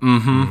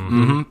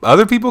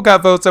 Other people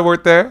got votes that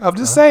weren't there. I'm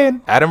just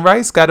saying. Adam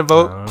Rice got a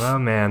vote. I don't know,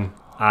 man.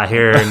 I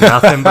hear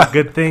nothing but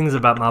good things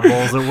about my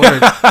bowls at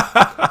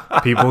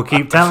work. People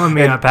keep telling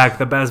me I pack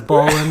the best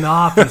bowl in the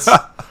office.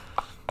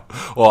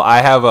 Well,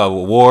 I have an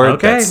award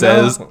that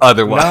says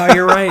otherwise. No,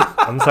 you're right.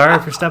 I'm sorry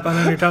for stepping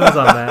on your toes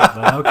on that.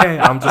 But okay,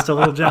 I'm just a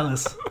little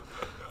jealous.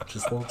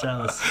 Just a little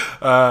jealous.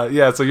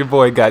 Yeah, so your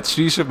boy got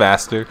Shisha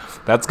Master.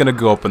 That's going to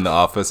go up in the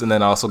office. And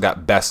then also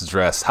got Best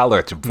Dressed. Holler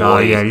at your boy. Oh,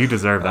 yeah, you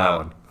deserve that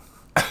one.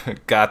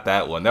 Got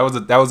that one. That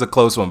was a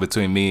close one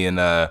between me and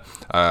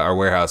our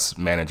warehouse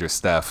manager,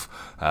 Steph.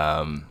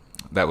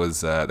 That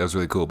was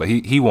really cool. But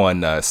he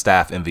won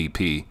staff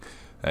MVP.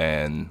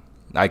 And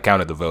I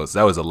counted the votes.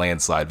 That was a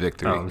landslide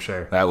victory. Oh, I'm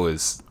sure. That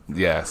was,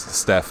 yeah,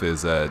 Steph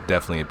is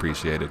definitely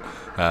appreciated.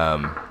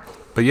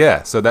 But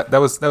yeah, so that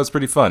was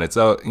pretty fun. It's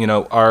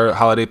our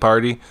holiday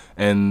party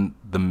in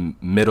the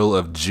middle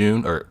of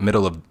June or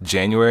middle of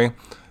January.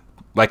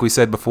 Like we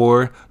said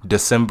before,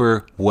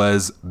 December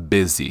was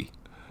busy.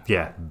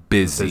 Yeah.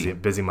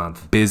 Busy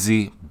month.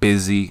 Busy.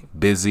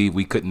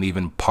 We couldn't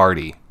even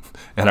party.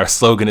 And our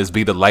slogan is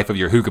 "Be the life of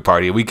your hookah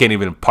party." We can't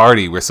even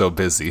party. We're so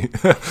busy.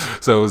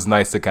 So it was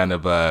nice to kind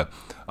of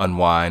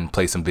unwind,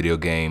 play some video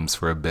games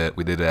for a bit.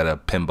 We did it at a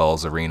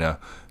pinballs arena,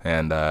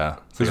 and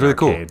it was really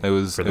cool. It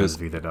was for those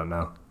of you that don't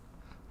know.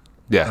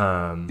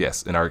 Yeah.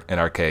 Yes, in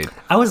arcade.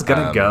 I was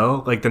gonna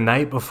go like the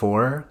night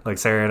before. Like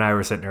Sarah and I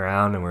were sitting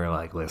around, and we were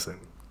like, "Listen,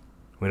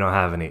 we don't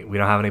have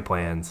any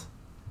plans.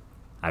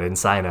 I didn't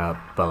sign up,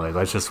 but like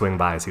let's just swing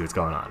by and see what's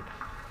going on."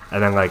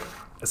 And then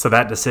so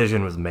that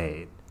decision was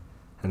made.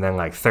 And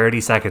then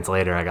 30 seconds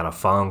later, I got a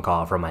phone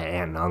call from my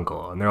aunt and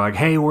uncle. And they're like,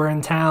 "Hey, we're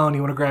in town.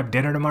 You want to grab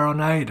dinner tomorrow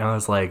night?" And I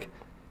was like,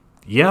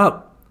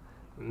 "Yep.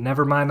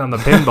 Never mind on the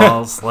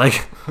pinballs.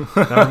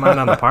 Never mind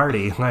on the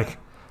party."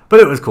 But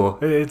it was cool.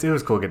 It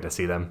was cool getting to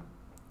see them.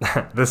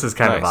 This is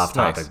kind of off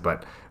topic,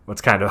 but it's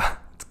kind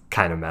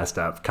of messed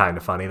up. Kind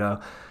of funny,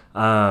 though.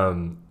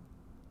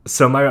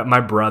 So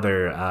my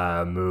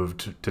brother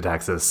moved to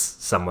Texas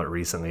somewhat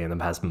recently in the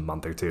past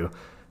month or two.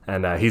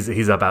 And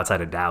he's up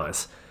outside of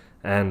Dallas.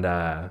 And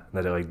that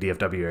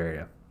DFW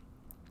area.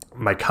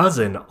 My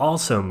cousin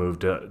also moved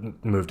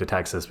to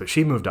Texas, but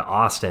she moved to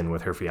Austin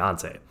with her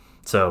fiance.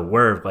 So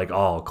we're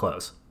all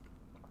close.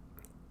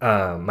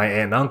 My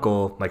aunt and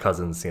uncle, my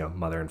cousin's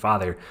mother and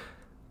father,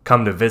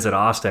 come to visit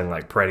Austin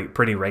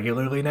pretty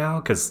regularly now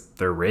because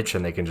they're rich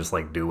and they can just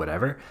do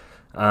whatever.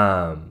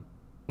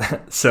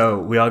 So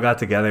we all got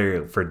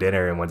together for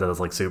dinner and went to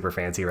this super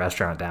fancy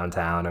restaurant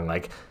downtown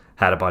and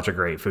had a bunch of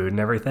great food and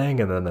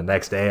everything. And then the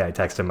next day I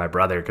texted my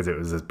brother because it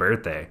was his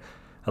birthday.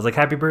 I was like,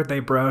 "Happy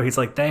birthday, bro." He's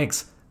like,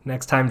 "Thanks.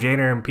 Next time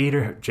Jane and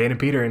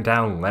Peter in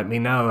town, let me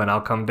know and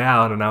I'll come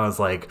down." And I was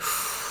like,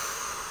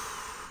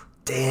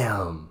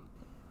 damn.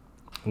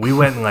 We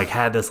went and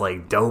had this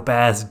dope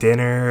ass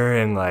dinner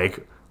and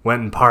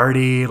went and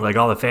partied.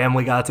 All the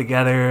family got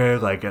together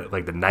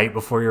the night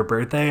before your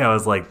birthday. I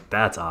was like,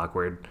 that's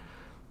awkward.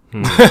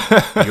 You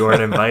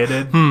weren't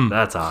invited?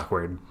 That's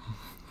awkward.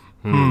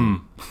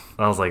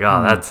 I was like,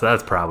 "Oh,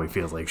 that's probably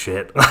feels like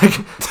shit."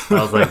 I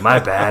was like, "My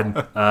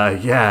bad.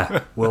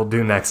 Yeah, we'll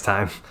do next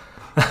time."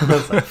 I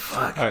was like,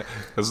 "Fuck." Right.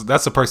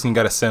 That's the person you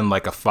got to send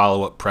a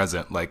follow-up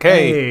present.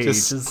 Hey,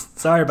 just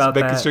sorry about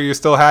making that. sure you're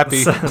still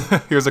happy.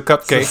 Here's a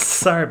cupcake.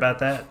 Sorry about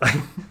that.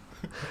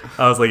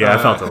 I was like, yeah,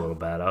 I felt a little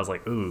bad. I was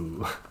like,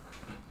 ooh,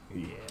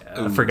 yeah.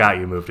 Ooh. I forgot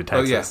you moved to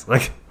Texas. Oh,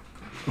 yeah.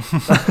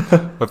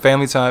 But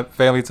family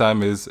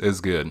time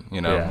is good.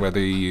 Whether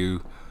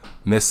you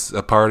miss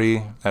a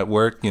party at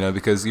work,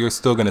 because you're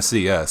still going to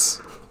see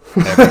us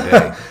every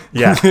day.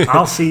 Yeah,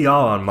 I'll see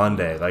y'all on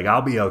Monday.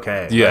 I'll be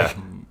okay. Yeah,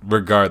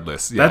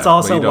 regardless. Yeah, that's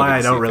also why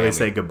I don't really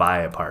say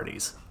goodbye at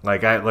parties. When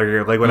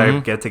I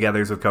get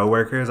togethers with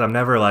coworkers, I'm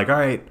never like, "All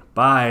right,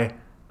 bye."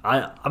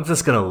 I'm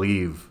just going to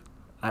leave.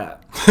 I'm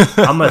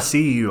going to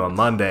see you on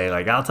Monday.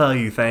 I'll tell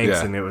you thanks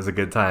and it was a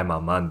good time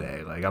on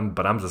Monday.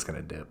 I'm just going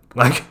to dip.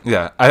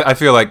 Yeah, I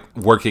feel like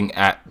working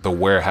at the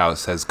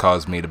warehouse has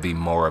caused me to be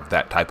more of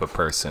that type of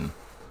person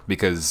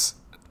because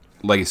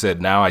like you said,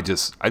 now I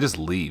just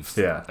leave.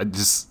 Yeah.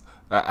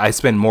 I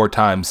spend more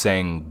time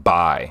saying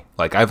bye.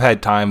 I've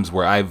had times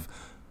where I've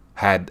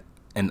had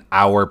an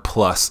hour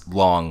plus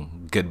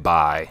long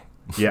goodbye.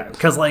 Yeah,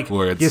 because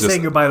you say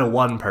goodbye to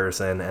one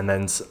person and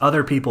then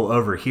other people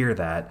overhear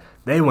that.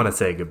 They want to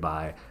say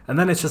goodbye. And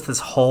then it's just this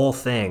whole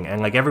thing.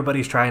 And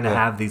everybody's trying to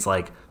have these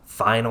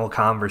final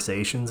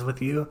conversations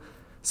with you.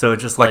 So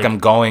it's just I'm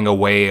going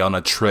away on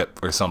a trip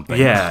or something.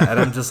 Yeah. And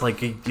I'm just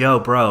yo,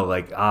 bro,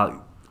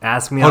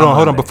 ask me.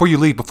 Hold on. Before you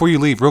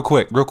leave, real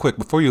quick,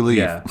 before you leave.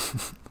 Yeah.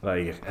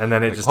 And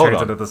then it just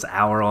turns into this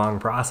hour-long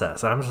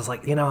process. And I'm just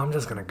I'm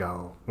just going to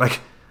go.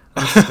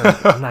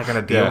 I'm not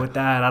gonna deal with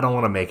that. I don't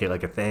want to make it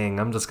a thing.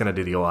 I'm just gonna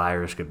do the old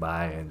Irish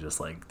goodbye and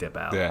just dip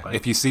out. Yeah.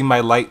 If you see my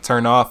light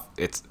turn off,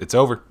 it's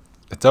over.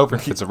 It's over.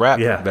 It's a wrap.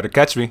 Yeah. You better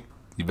catch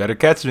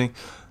me.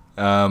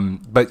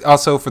 But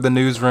also for the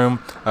newsroom,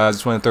 I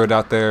just want to throw it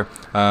out there.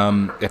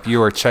 If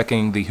you are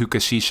checking the Hookah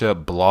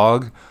Shisha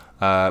blog,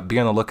 be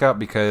on the lookout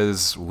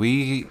because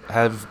we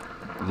have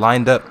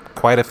lined up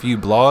quite a few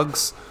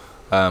blogs.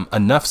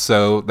 Enough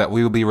so that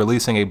we will be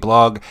releasing a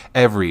blog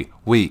every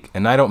week.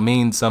 And I don't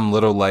mean some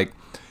little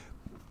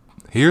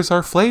here's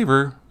our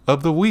flavor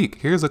of the week.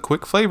 Here's a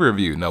quick flavor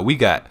review. No, we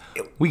got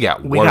words. We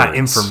got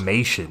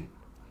information.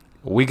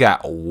 We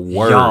got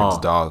words, Y'all,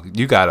 dog.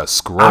 You got to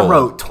scroll. I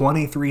wrote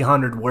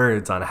 2,300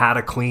 words on how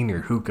to clean your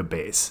hookah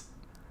base.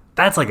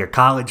 That's like a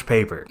college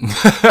paper.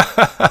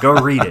 Go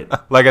read it.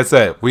 Like I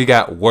said, we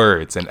got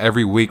words, and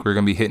every week we're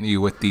going to be hitting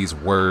you with these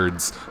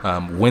words.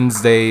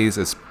 Wednesdays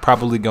is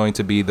probably going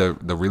to be the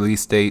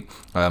release date.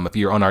 If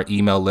you're on our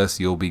email list,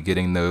 you'll be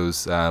getting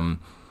those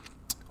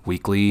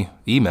weekly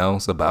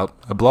emails about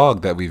a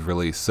blog that we've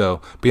released.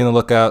 So be on the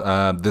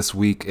lookout. This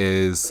week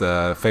is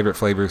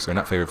flavors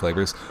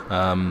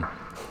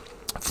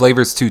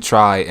to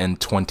try in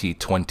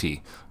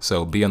 2020.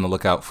 So be on the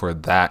lookout for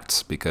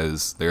that,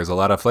 because there's a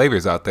lot of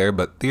flavors out there,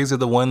 but these are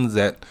the ones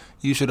that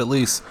you should at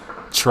least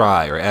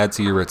try or add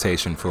to your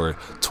rotation for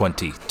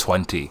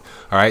 2020.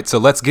 All right, so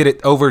let's get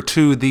it over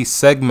to the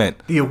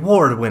segment. The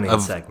award-winning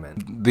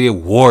segment.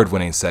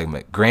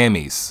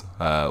 Grammys.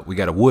 We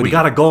got a Woody. We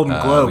got a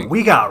Golden Globe.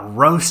 We got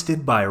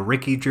roasted by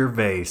Ricky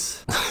Gervais.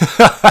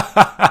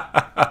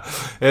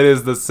 It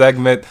is the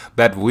segment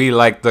that we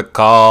like to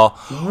call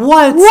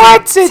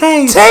What's it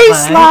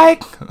taste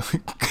like?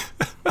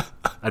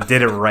 I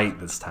did it right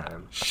this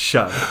time.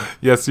 Shut up.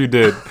 Yes, you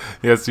did.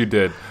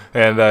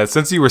 And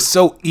since you were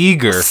so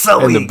eager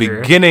the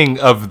beginning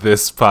of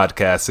this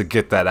podcast to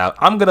get that out,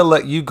 I'm going to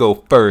let you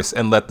go first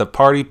and let the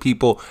party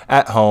people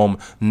at home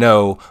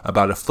know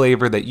about a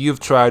flavor that you've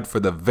tried for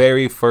the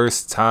very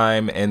first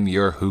time in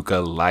your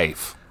hookah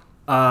life.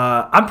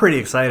 I'm pretty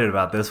excited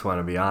about this one,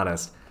 to be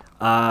honest.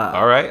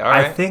 All right.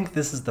 I think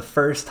this is the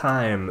first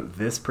time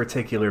this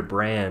particular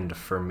brand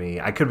for me,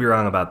 I could be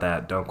wrong about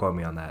that, don't quote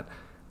me on that,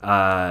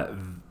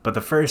 but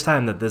the first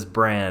time that this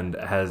brand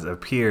has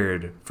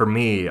appeared for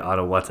me on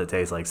a What's It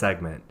Taste Like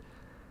segment,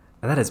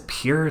 and that is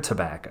Pure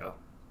Tobacco.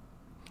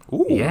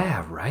 Ooh.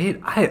 Yeah,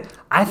 right?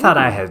 I thought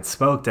I had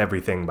smoked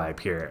everything by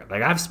Pure.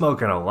 Like, I've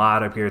smoked a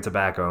lot of Pure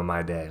Tobacco in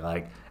my day.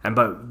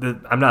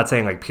 I'm not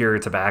saying like Pure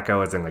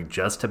Tobacco as in like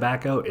just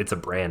tobacco. It's a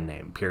brand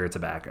name, Pure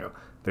Tobacco.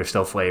 There's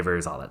still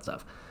flavors, all that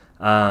stuff.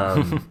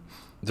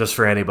 Just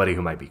for anybody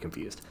who might be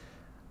confused.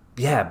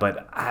 Yeah,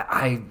 but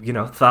I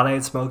thought I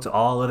had smoked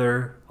all of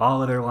their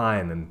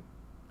line, and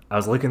I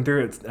was looking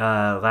through it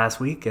last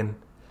week and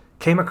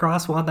came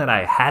across one that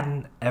I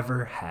hadn't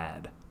ever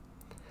had,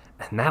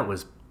 and that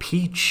was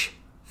Peach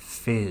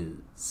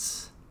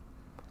Fizz.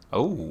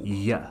 Oh.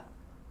 Yeah.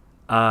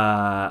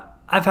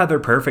 I've had their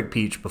Perfect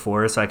Peach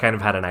before, so I kind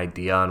of had an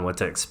idea on what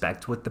to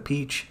expect with the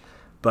peach,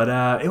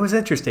 but it was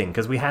interesting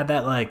because we had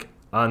that, like,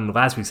 on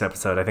last week's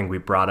episode, I think we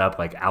brought up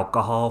like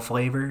alcohol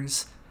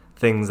flavors,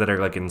 things that are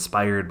like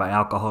inspired by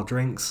alcohol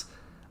drinks.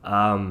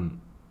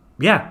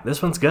 Yeah,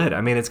 this one's good. I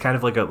mean, it's kind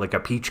of like a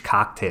peach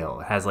cocktail.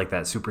 It has like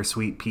that super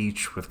sweet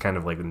peach with kind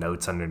of like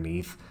notes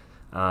underneath.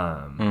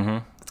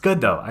 It's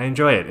good though. I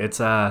enjoy it. It's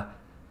I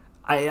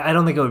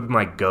don't think it would be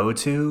my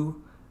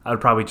go-to. I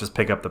would probably just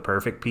pick up the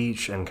Perfect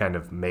Peach and kind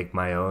of make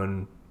my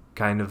own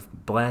kind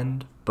of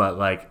blend. But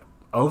like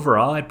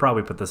overall, I'd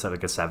probably put this at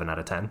like a 7 out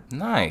of 10.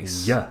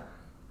 Nice. Yeah.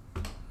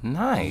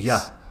 Nice.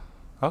 Yeah.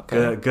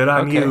 Okay. Good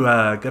on you.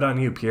 Good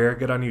on you, Pierre.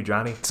 Good on you,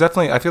 Johnny. It's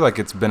definitely. I feel like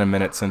it's been a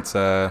minute since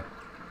I've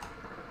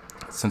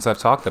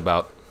talked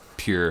about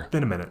Pure.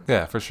 Been a minute.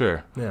 Yeah, for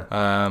sure.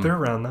 Yeah. They're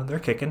around though. They're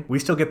kicking. We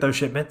still get those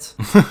shipments.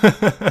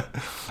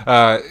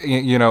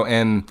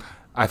 And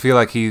I feel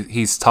like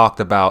he's talked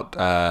about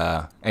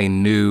a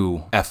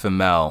new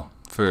FML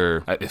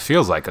for it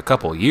feels like a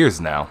couple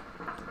years now.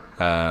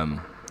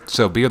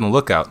 So be on the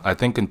lookout. I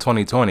think in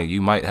 2020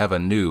 you might have a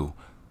new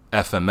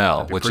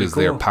FML, which is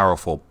cool. Their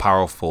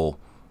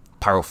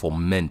powerful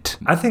mint.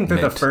 I think they're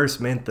the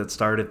first mint that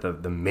started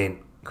the mint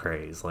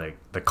craze, like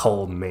the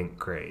cold mint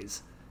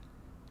craze.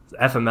 The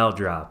FML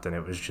dropped, and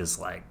it was just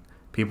like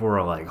people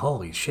were like,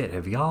 "Holy shit!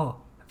 Have y'all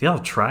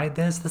tried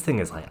this? This thing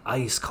is like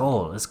ice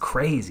cold. It's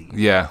crazy."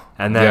 Yeah.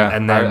 And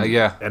then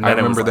I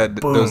remember that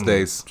boom, those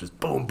days. Just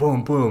boom,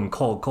 boom, boom,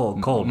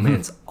 cold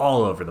mints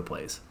all over the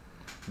place.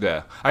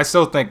 Yeah, I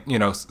still think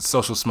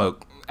Social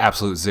Smoke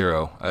Absolute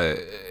Zero.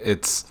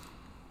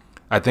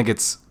 I think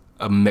it's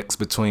a mix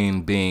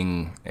between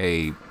being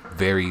a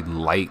very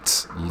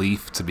light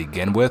leaf to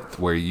begin with,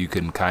 where you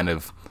can kind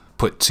of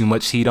put too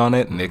much heat on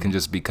it and it can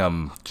just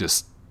become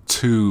just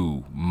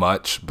too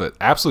much. But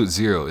Absolute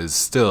Zero is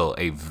still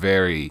a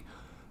very,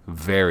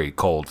 very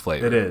cold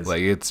flavor. It is.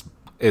 Like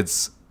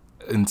it's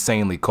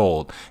insanely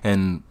cold.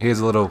 And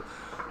here's I'll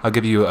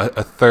give you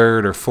a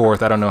third or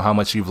fourth. I don't know how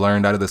much you've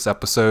learned out of this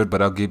episode,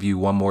 but I'll give you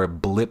one more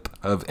blip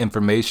of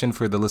information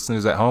for the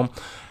listeners at home.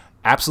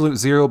 Absolute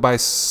Zero by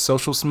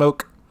Social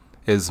Smoke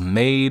is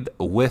made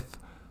with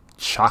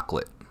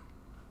chocolate.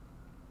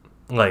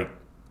 Like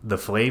the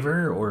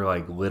flavor or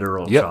like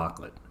literal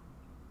chocolate?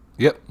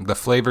 Yep, the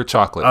flavor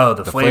chocolate. Oh,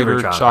 the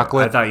flavor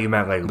chocolate. I thought you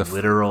meant like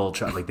literal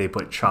chocolate. Like they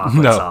put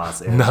chocolate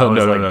sauce in. No,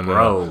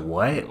 Bro,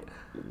 what?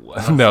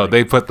 No,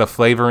 they put the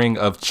flavoring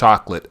of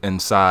chocolate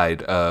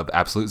inside of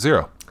Absolute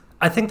Zero.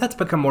 I think that's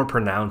become more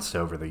pronounced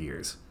over the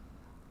years.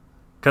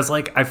 Because,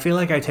 like, I feel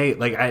like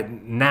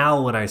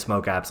now when I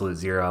smoke Absolute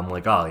Zero, I'm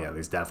like, oh, yeah,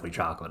 there's definitely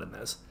chocolate in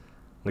this.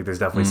 Like, there's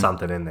definitely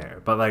something in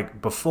there. But,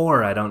 like,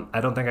 before, I don't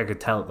think I could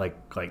tell,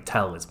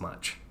 tell as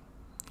much.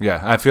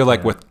 Yeah, I feel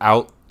like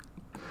without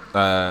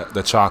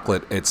the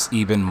chocolate, it's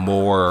even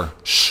more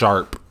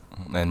sharp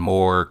and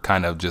more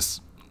kind of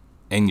just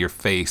in your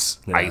face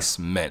ice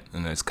mint,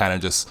 and it's kind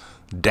of just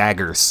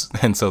daggers.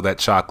 And so that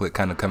chocolate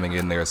kind of coming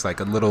in there, it's like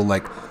a little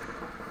like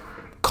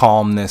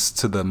calmness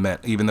to the mint,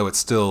 even though it's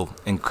still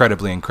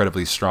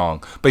incredibly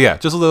strong. But yeah,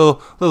 just a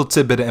little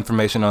tidbit of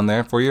information on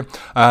there for you.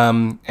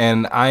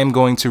 And I am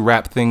going to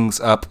wrap things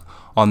up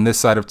on this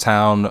side of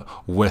town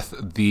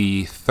with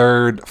the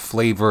third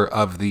flavor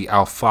of the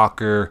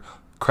Alfaker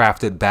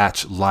crafted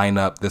batch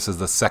lineup. This is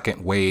the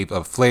second wave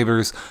of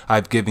flavors.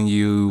 I've given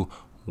you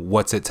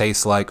what's it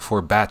taste like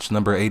for batch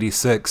number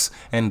 86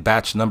 and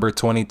batch number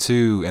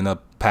 22 in the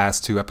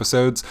past 2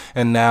 episodes,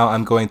 and now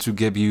I'm going to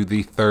give you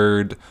the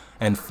third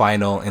and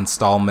final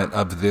installment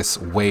of this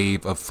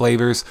wave of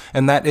flavors,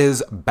 and that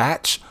is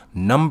batch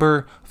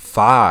number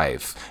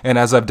 5. And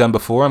as I've done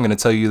before, I'm going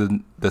to tell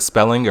you the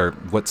spelling or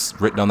what's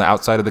written on the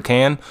outside of the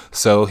can.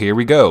 So here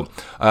we go.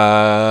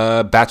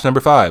 Batch number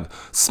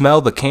 5.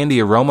 Smell the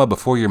candy aroma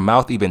before your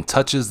mouth even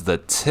touches the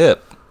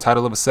tip.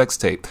 Title of a sex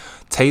tape.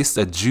 Taste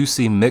a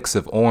juicy mix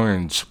of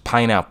orange,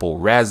 pineapple,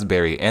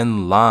 raspberry,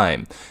 and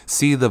lime.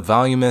 See the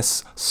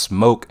voluminous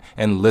smoke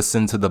and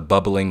listen to the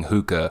bubbling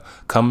hookah.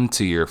 Come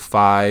to your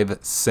 5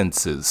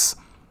 senses.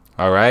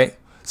 All right?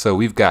 So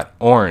we've got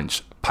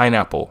orange,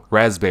 pineapple,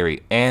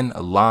 raspberry, and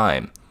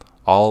lime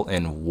all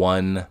in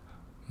one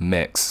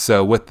mix.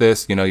 So with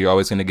this, you're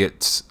always going to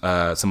get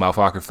some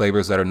Alfaker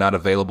flavors that are not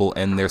available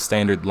in their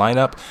standard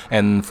lineup,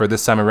 and for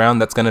this time around,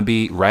 that's going to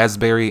be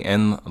raspberry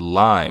and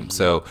lime.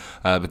 So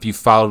if you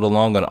followed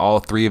along on all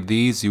 3 of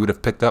these, you would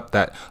have picked up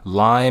that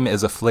lime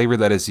is a flavor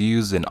that is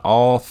used in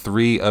all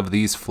 3 of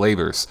these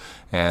flavors,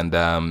 and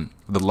the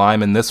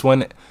lime in this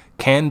one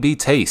can be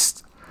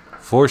taste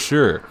for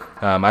sure.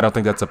 I don't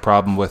think that's a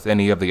problem with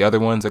any of the other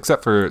ones,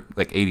 except for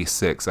like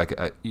 86.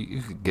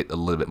 You could get a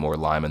little bit more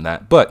lime in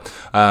that, but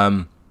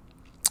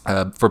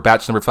for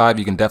batch number 5,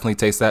 you can definitely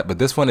taste that. But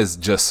this one is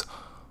just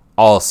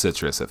all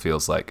citrus. It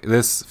feels like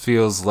this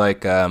feels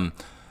like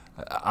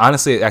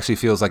honestly, it actually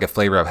feels like a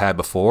flavor I've had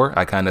before.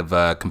 I kind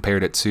of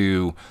compared it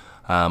to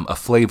a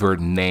flavored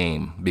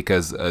name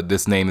because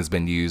this name has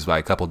been used by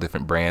a couple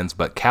different brands,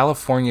 but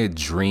California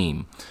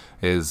Dream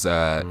is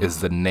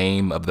the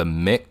name of the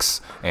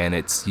mix, and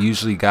it's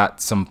usually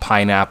got some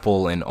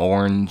pineapple and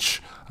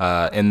orange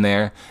in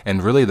there.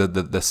 And really, the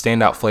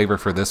standout flavor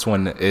for this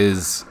one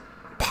is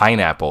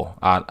pineapple.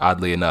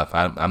 Oddly enough,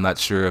 I'm not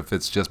sure if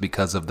it's just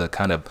because of the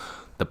kind of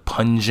the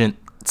pungent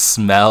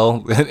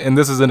smell, and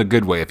this is in a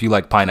good way if you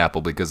like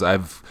pineapple, because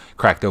I've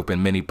cracked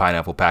open many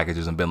pineapple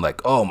packages and been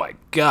like, oh my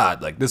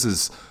god, like this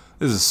is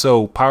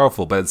so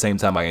powerful, but at the same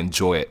time I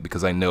enjoy it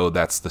because I know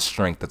that's the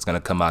strength that's going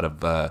to come out of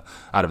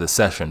the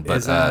session.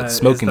 But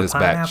smoking this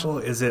batch,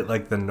 is it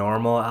like the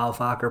normal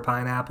Alfaker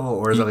pineapple,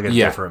 or is it like a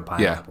different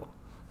pineapple?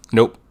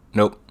 Yeah.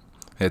 Nope.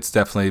 It's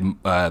definitely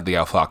the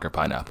Alfaker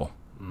pineapple.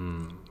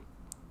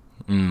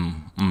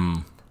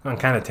 It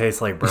kind of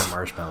tastes like burnt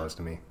marshmallows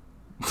to me.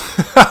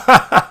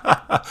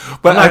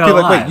 But I feel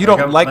like, wait,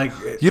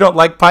 you don't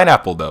like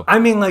pineapple though. I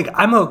mean, like,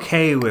 I'm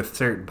okay with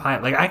certain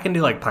like I can do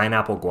like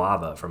pineapple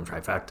guava from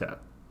Trifecta.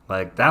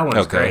 Like that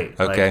one's great.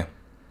 Okay.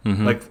 I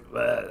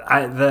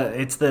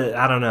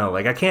don't know.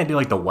 Like I can't do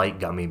like the white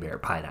gummy bear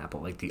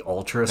pineapple, like the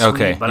ultra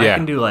sweet, but I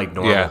can do like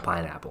normal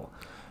pineapple.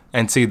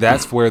 And see,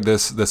 that's where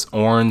this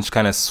orange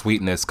kind of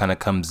sweetness kind of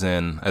comes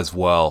in as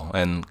well,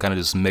 and kind of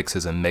just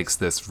mixes and makes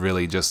this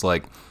really just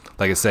like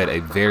I said, a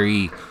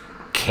very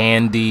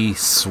candy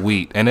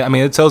sweet. And I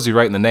mean, it tells you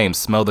right in the name,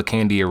 smell the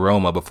candy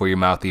aroma before your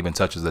mouth even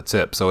touches the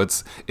tip. So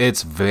it's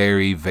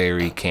very,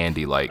 very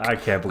candy like. I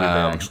can't believe they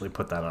actually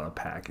put that on a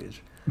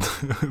package.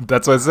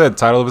 That's what I said,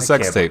 title of a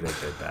sex tape. They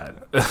did that.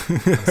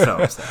 I'm so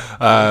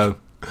upset.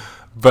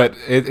 But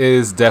it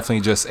is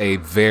definitely just a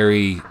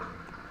very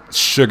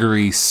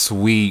sugary,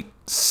 sweet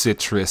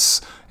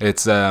citrus.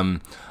 It's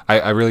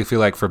I really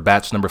feel like for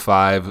batch number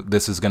 5,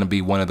 this is going to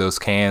be one of those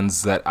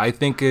cans that I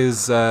think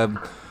is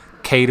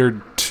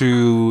catered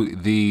to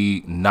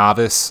the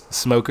novice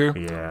smoker,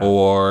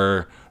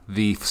 or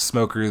the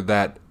smoker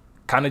that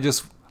kind of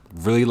just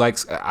really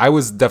likes. I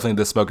was definitely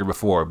the smoker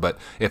before, but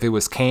if it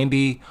was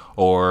candy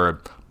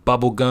or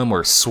bubblegum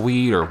or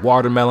sweet or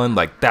watermelon,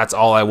 like that's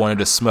all I wanted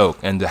to smoke.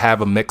 And to have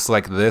a mix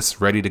like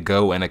this ready to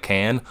go in a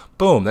can,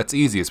 boom, that's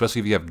easy. Especially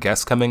if you have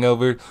guests coming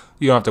over,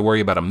 you don't have to worry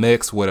about a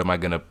mix. What am I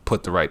gonna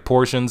put the right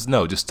portions?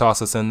 No, just toss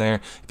this in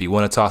there. If you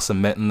want to toss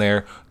some mint in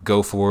there,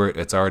 go for it.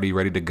 It's already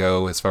ready to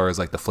go as far as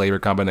like the flavor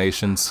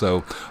combinations.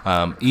 So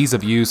ease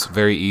of use,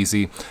 very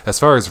easy. As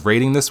far as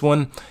rating this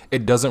one,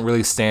 it doesn't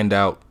really stand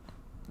out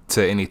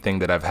to anything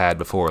that I've had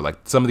before. Like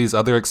some of these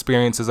other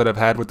experiences that I've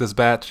had with this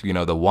batch,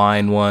 the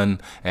wine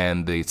one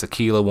and the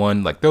tequila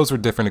one, like those were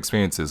different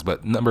experiences.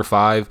 But number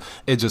 5,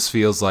 it just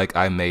feels like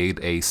I made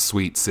a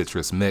sweet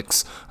citrus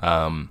mix.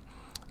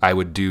 I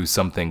would do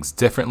some things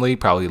differently,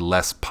 probably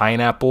less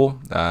pineapple,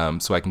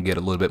 so I can get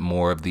a little bit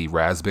more of the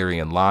raspberry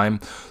and lime.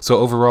 So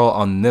overall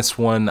on this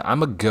one, I'm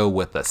gonna go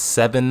with a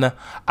 7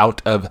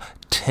 out of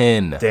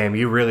 10. Damn,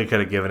 you really could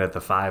have given it the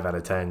 5 out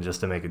of 10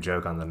 just to make a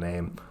joke on the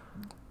name.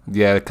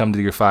 Yeah, come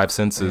to your 5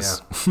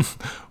 senses. Yeah.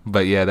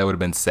 But yeah, that would have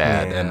been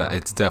sad, and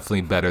it's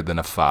definitely better than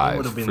a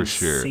 5 for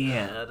sure.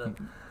 Sad.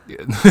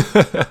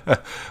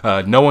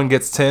 No one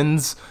gets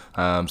 10s.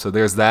 So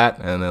there's that.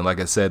 And then, like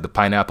I said, the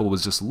pineapple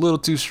was just a little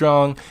too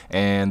strong.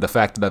 And the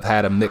fact that I've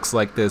had a mix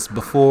like this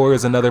before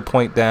is another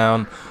point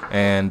down.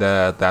 And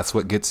that's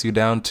what gets you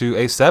down to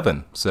a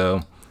 7.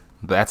 So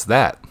that's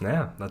that.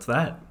 Yeah, that's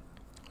that.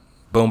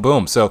 Boom,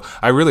 boom. So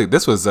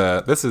this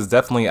is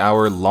definitely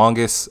our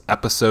longest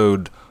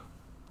episode,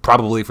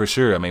 probably for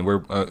sure. I mean,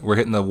 we're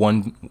hitting the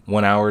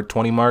 1 hour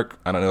 20 mark.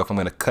 I don't know if I'm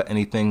going to cut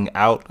anything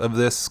out of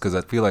this because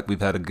I feel like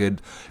we've had a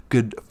good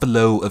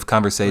flow of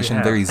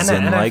conversation, very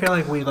zen-like. And I feel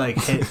like we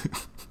hit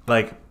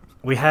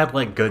we had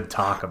good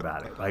talk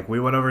about it. Like we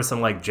went over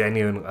some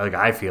genuine,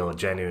 I feel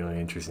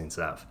genuinely interesting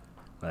stuff.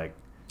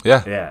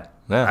 Yeah.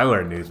 I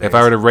learned new things. If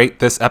I were to rate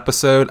this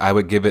episode, I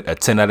would give it a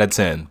 10 out of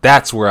 10.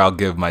 That's where I'll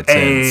give my 10s.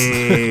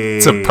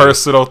 Hey. To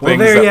personal things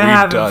there that you we've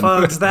have done. It,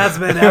 folks. That's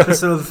been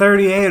episode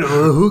 38 of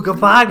the Hookah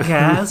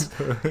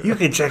Podcast. You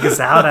can check us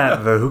out at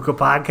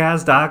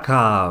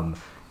thehookahpodcast.com.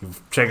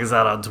 Check us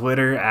out on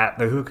Twitter at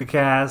the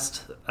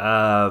HookahCast,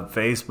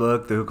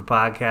 Facebook, the Hookah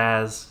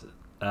Podcast,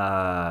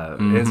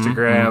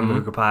 Instagram, the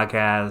Hookah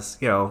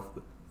Podcast.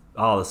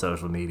 All the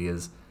social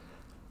medias.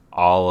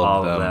 All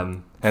of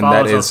them. And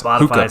Follow that us is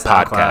on Spotify, Hookah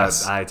SoundCloud,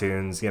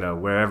 Podcast.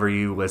 iTunes, wherever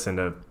you listen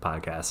to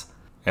podcasts.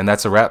 And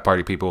that's a wrap,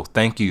 party people.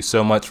 Thank you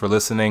so much for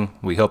listening.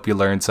 We hope you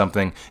learned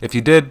something. If you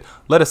did,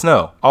 let us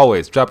know.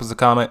 Always drop us a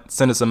comment,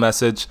 send us a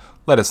message,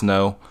 let us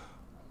know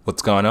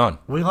what's going on.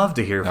 We love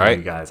to hear from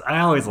you guys. I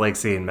always like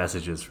seeing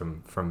messages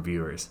from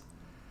viewers.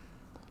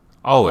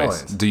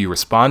 Always. Do you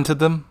respond to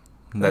them?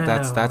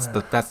 That's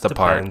the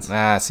Depends.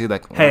 part. See,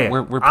 Hey,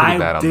 we're pretty bad on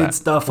that. I did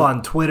stuff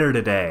on Twitter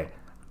today.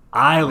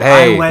 I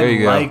went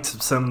and liked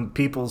some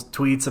people's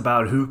tweets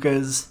about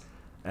hookahs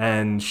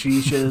and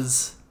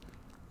shishas.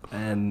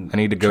 And I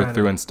need to go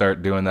through and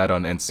start doing that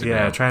on Instagram.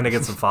 Yeah, trying to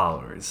get some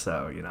followers.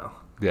 So,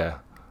 Yeah.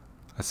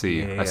 I see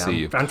you. Yeah, I see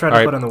you. I'm trying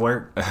to put in the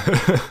work.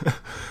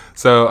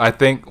 So I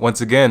think,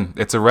 once again,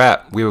 it's a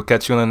wrap. We will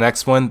catch you on the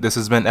next one. This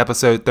has been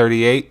episode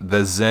 38,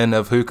 the Zen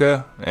of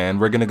Hookah. And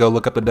we're going to go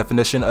look up the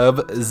definition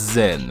of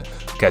Zen.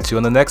 Catch you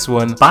on the next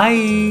one.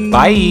 Bye.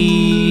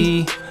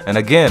 Bye. And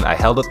again, I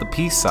held up the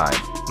peace sign.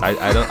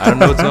 I don't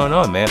know what's going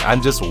on, man.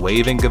 I'm just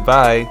waving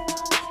goodbye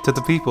to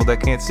the people that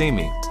can't see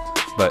me.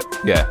 But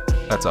yeah,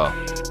 that's all.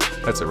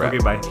 That's a wrap.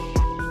 Okay, bye.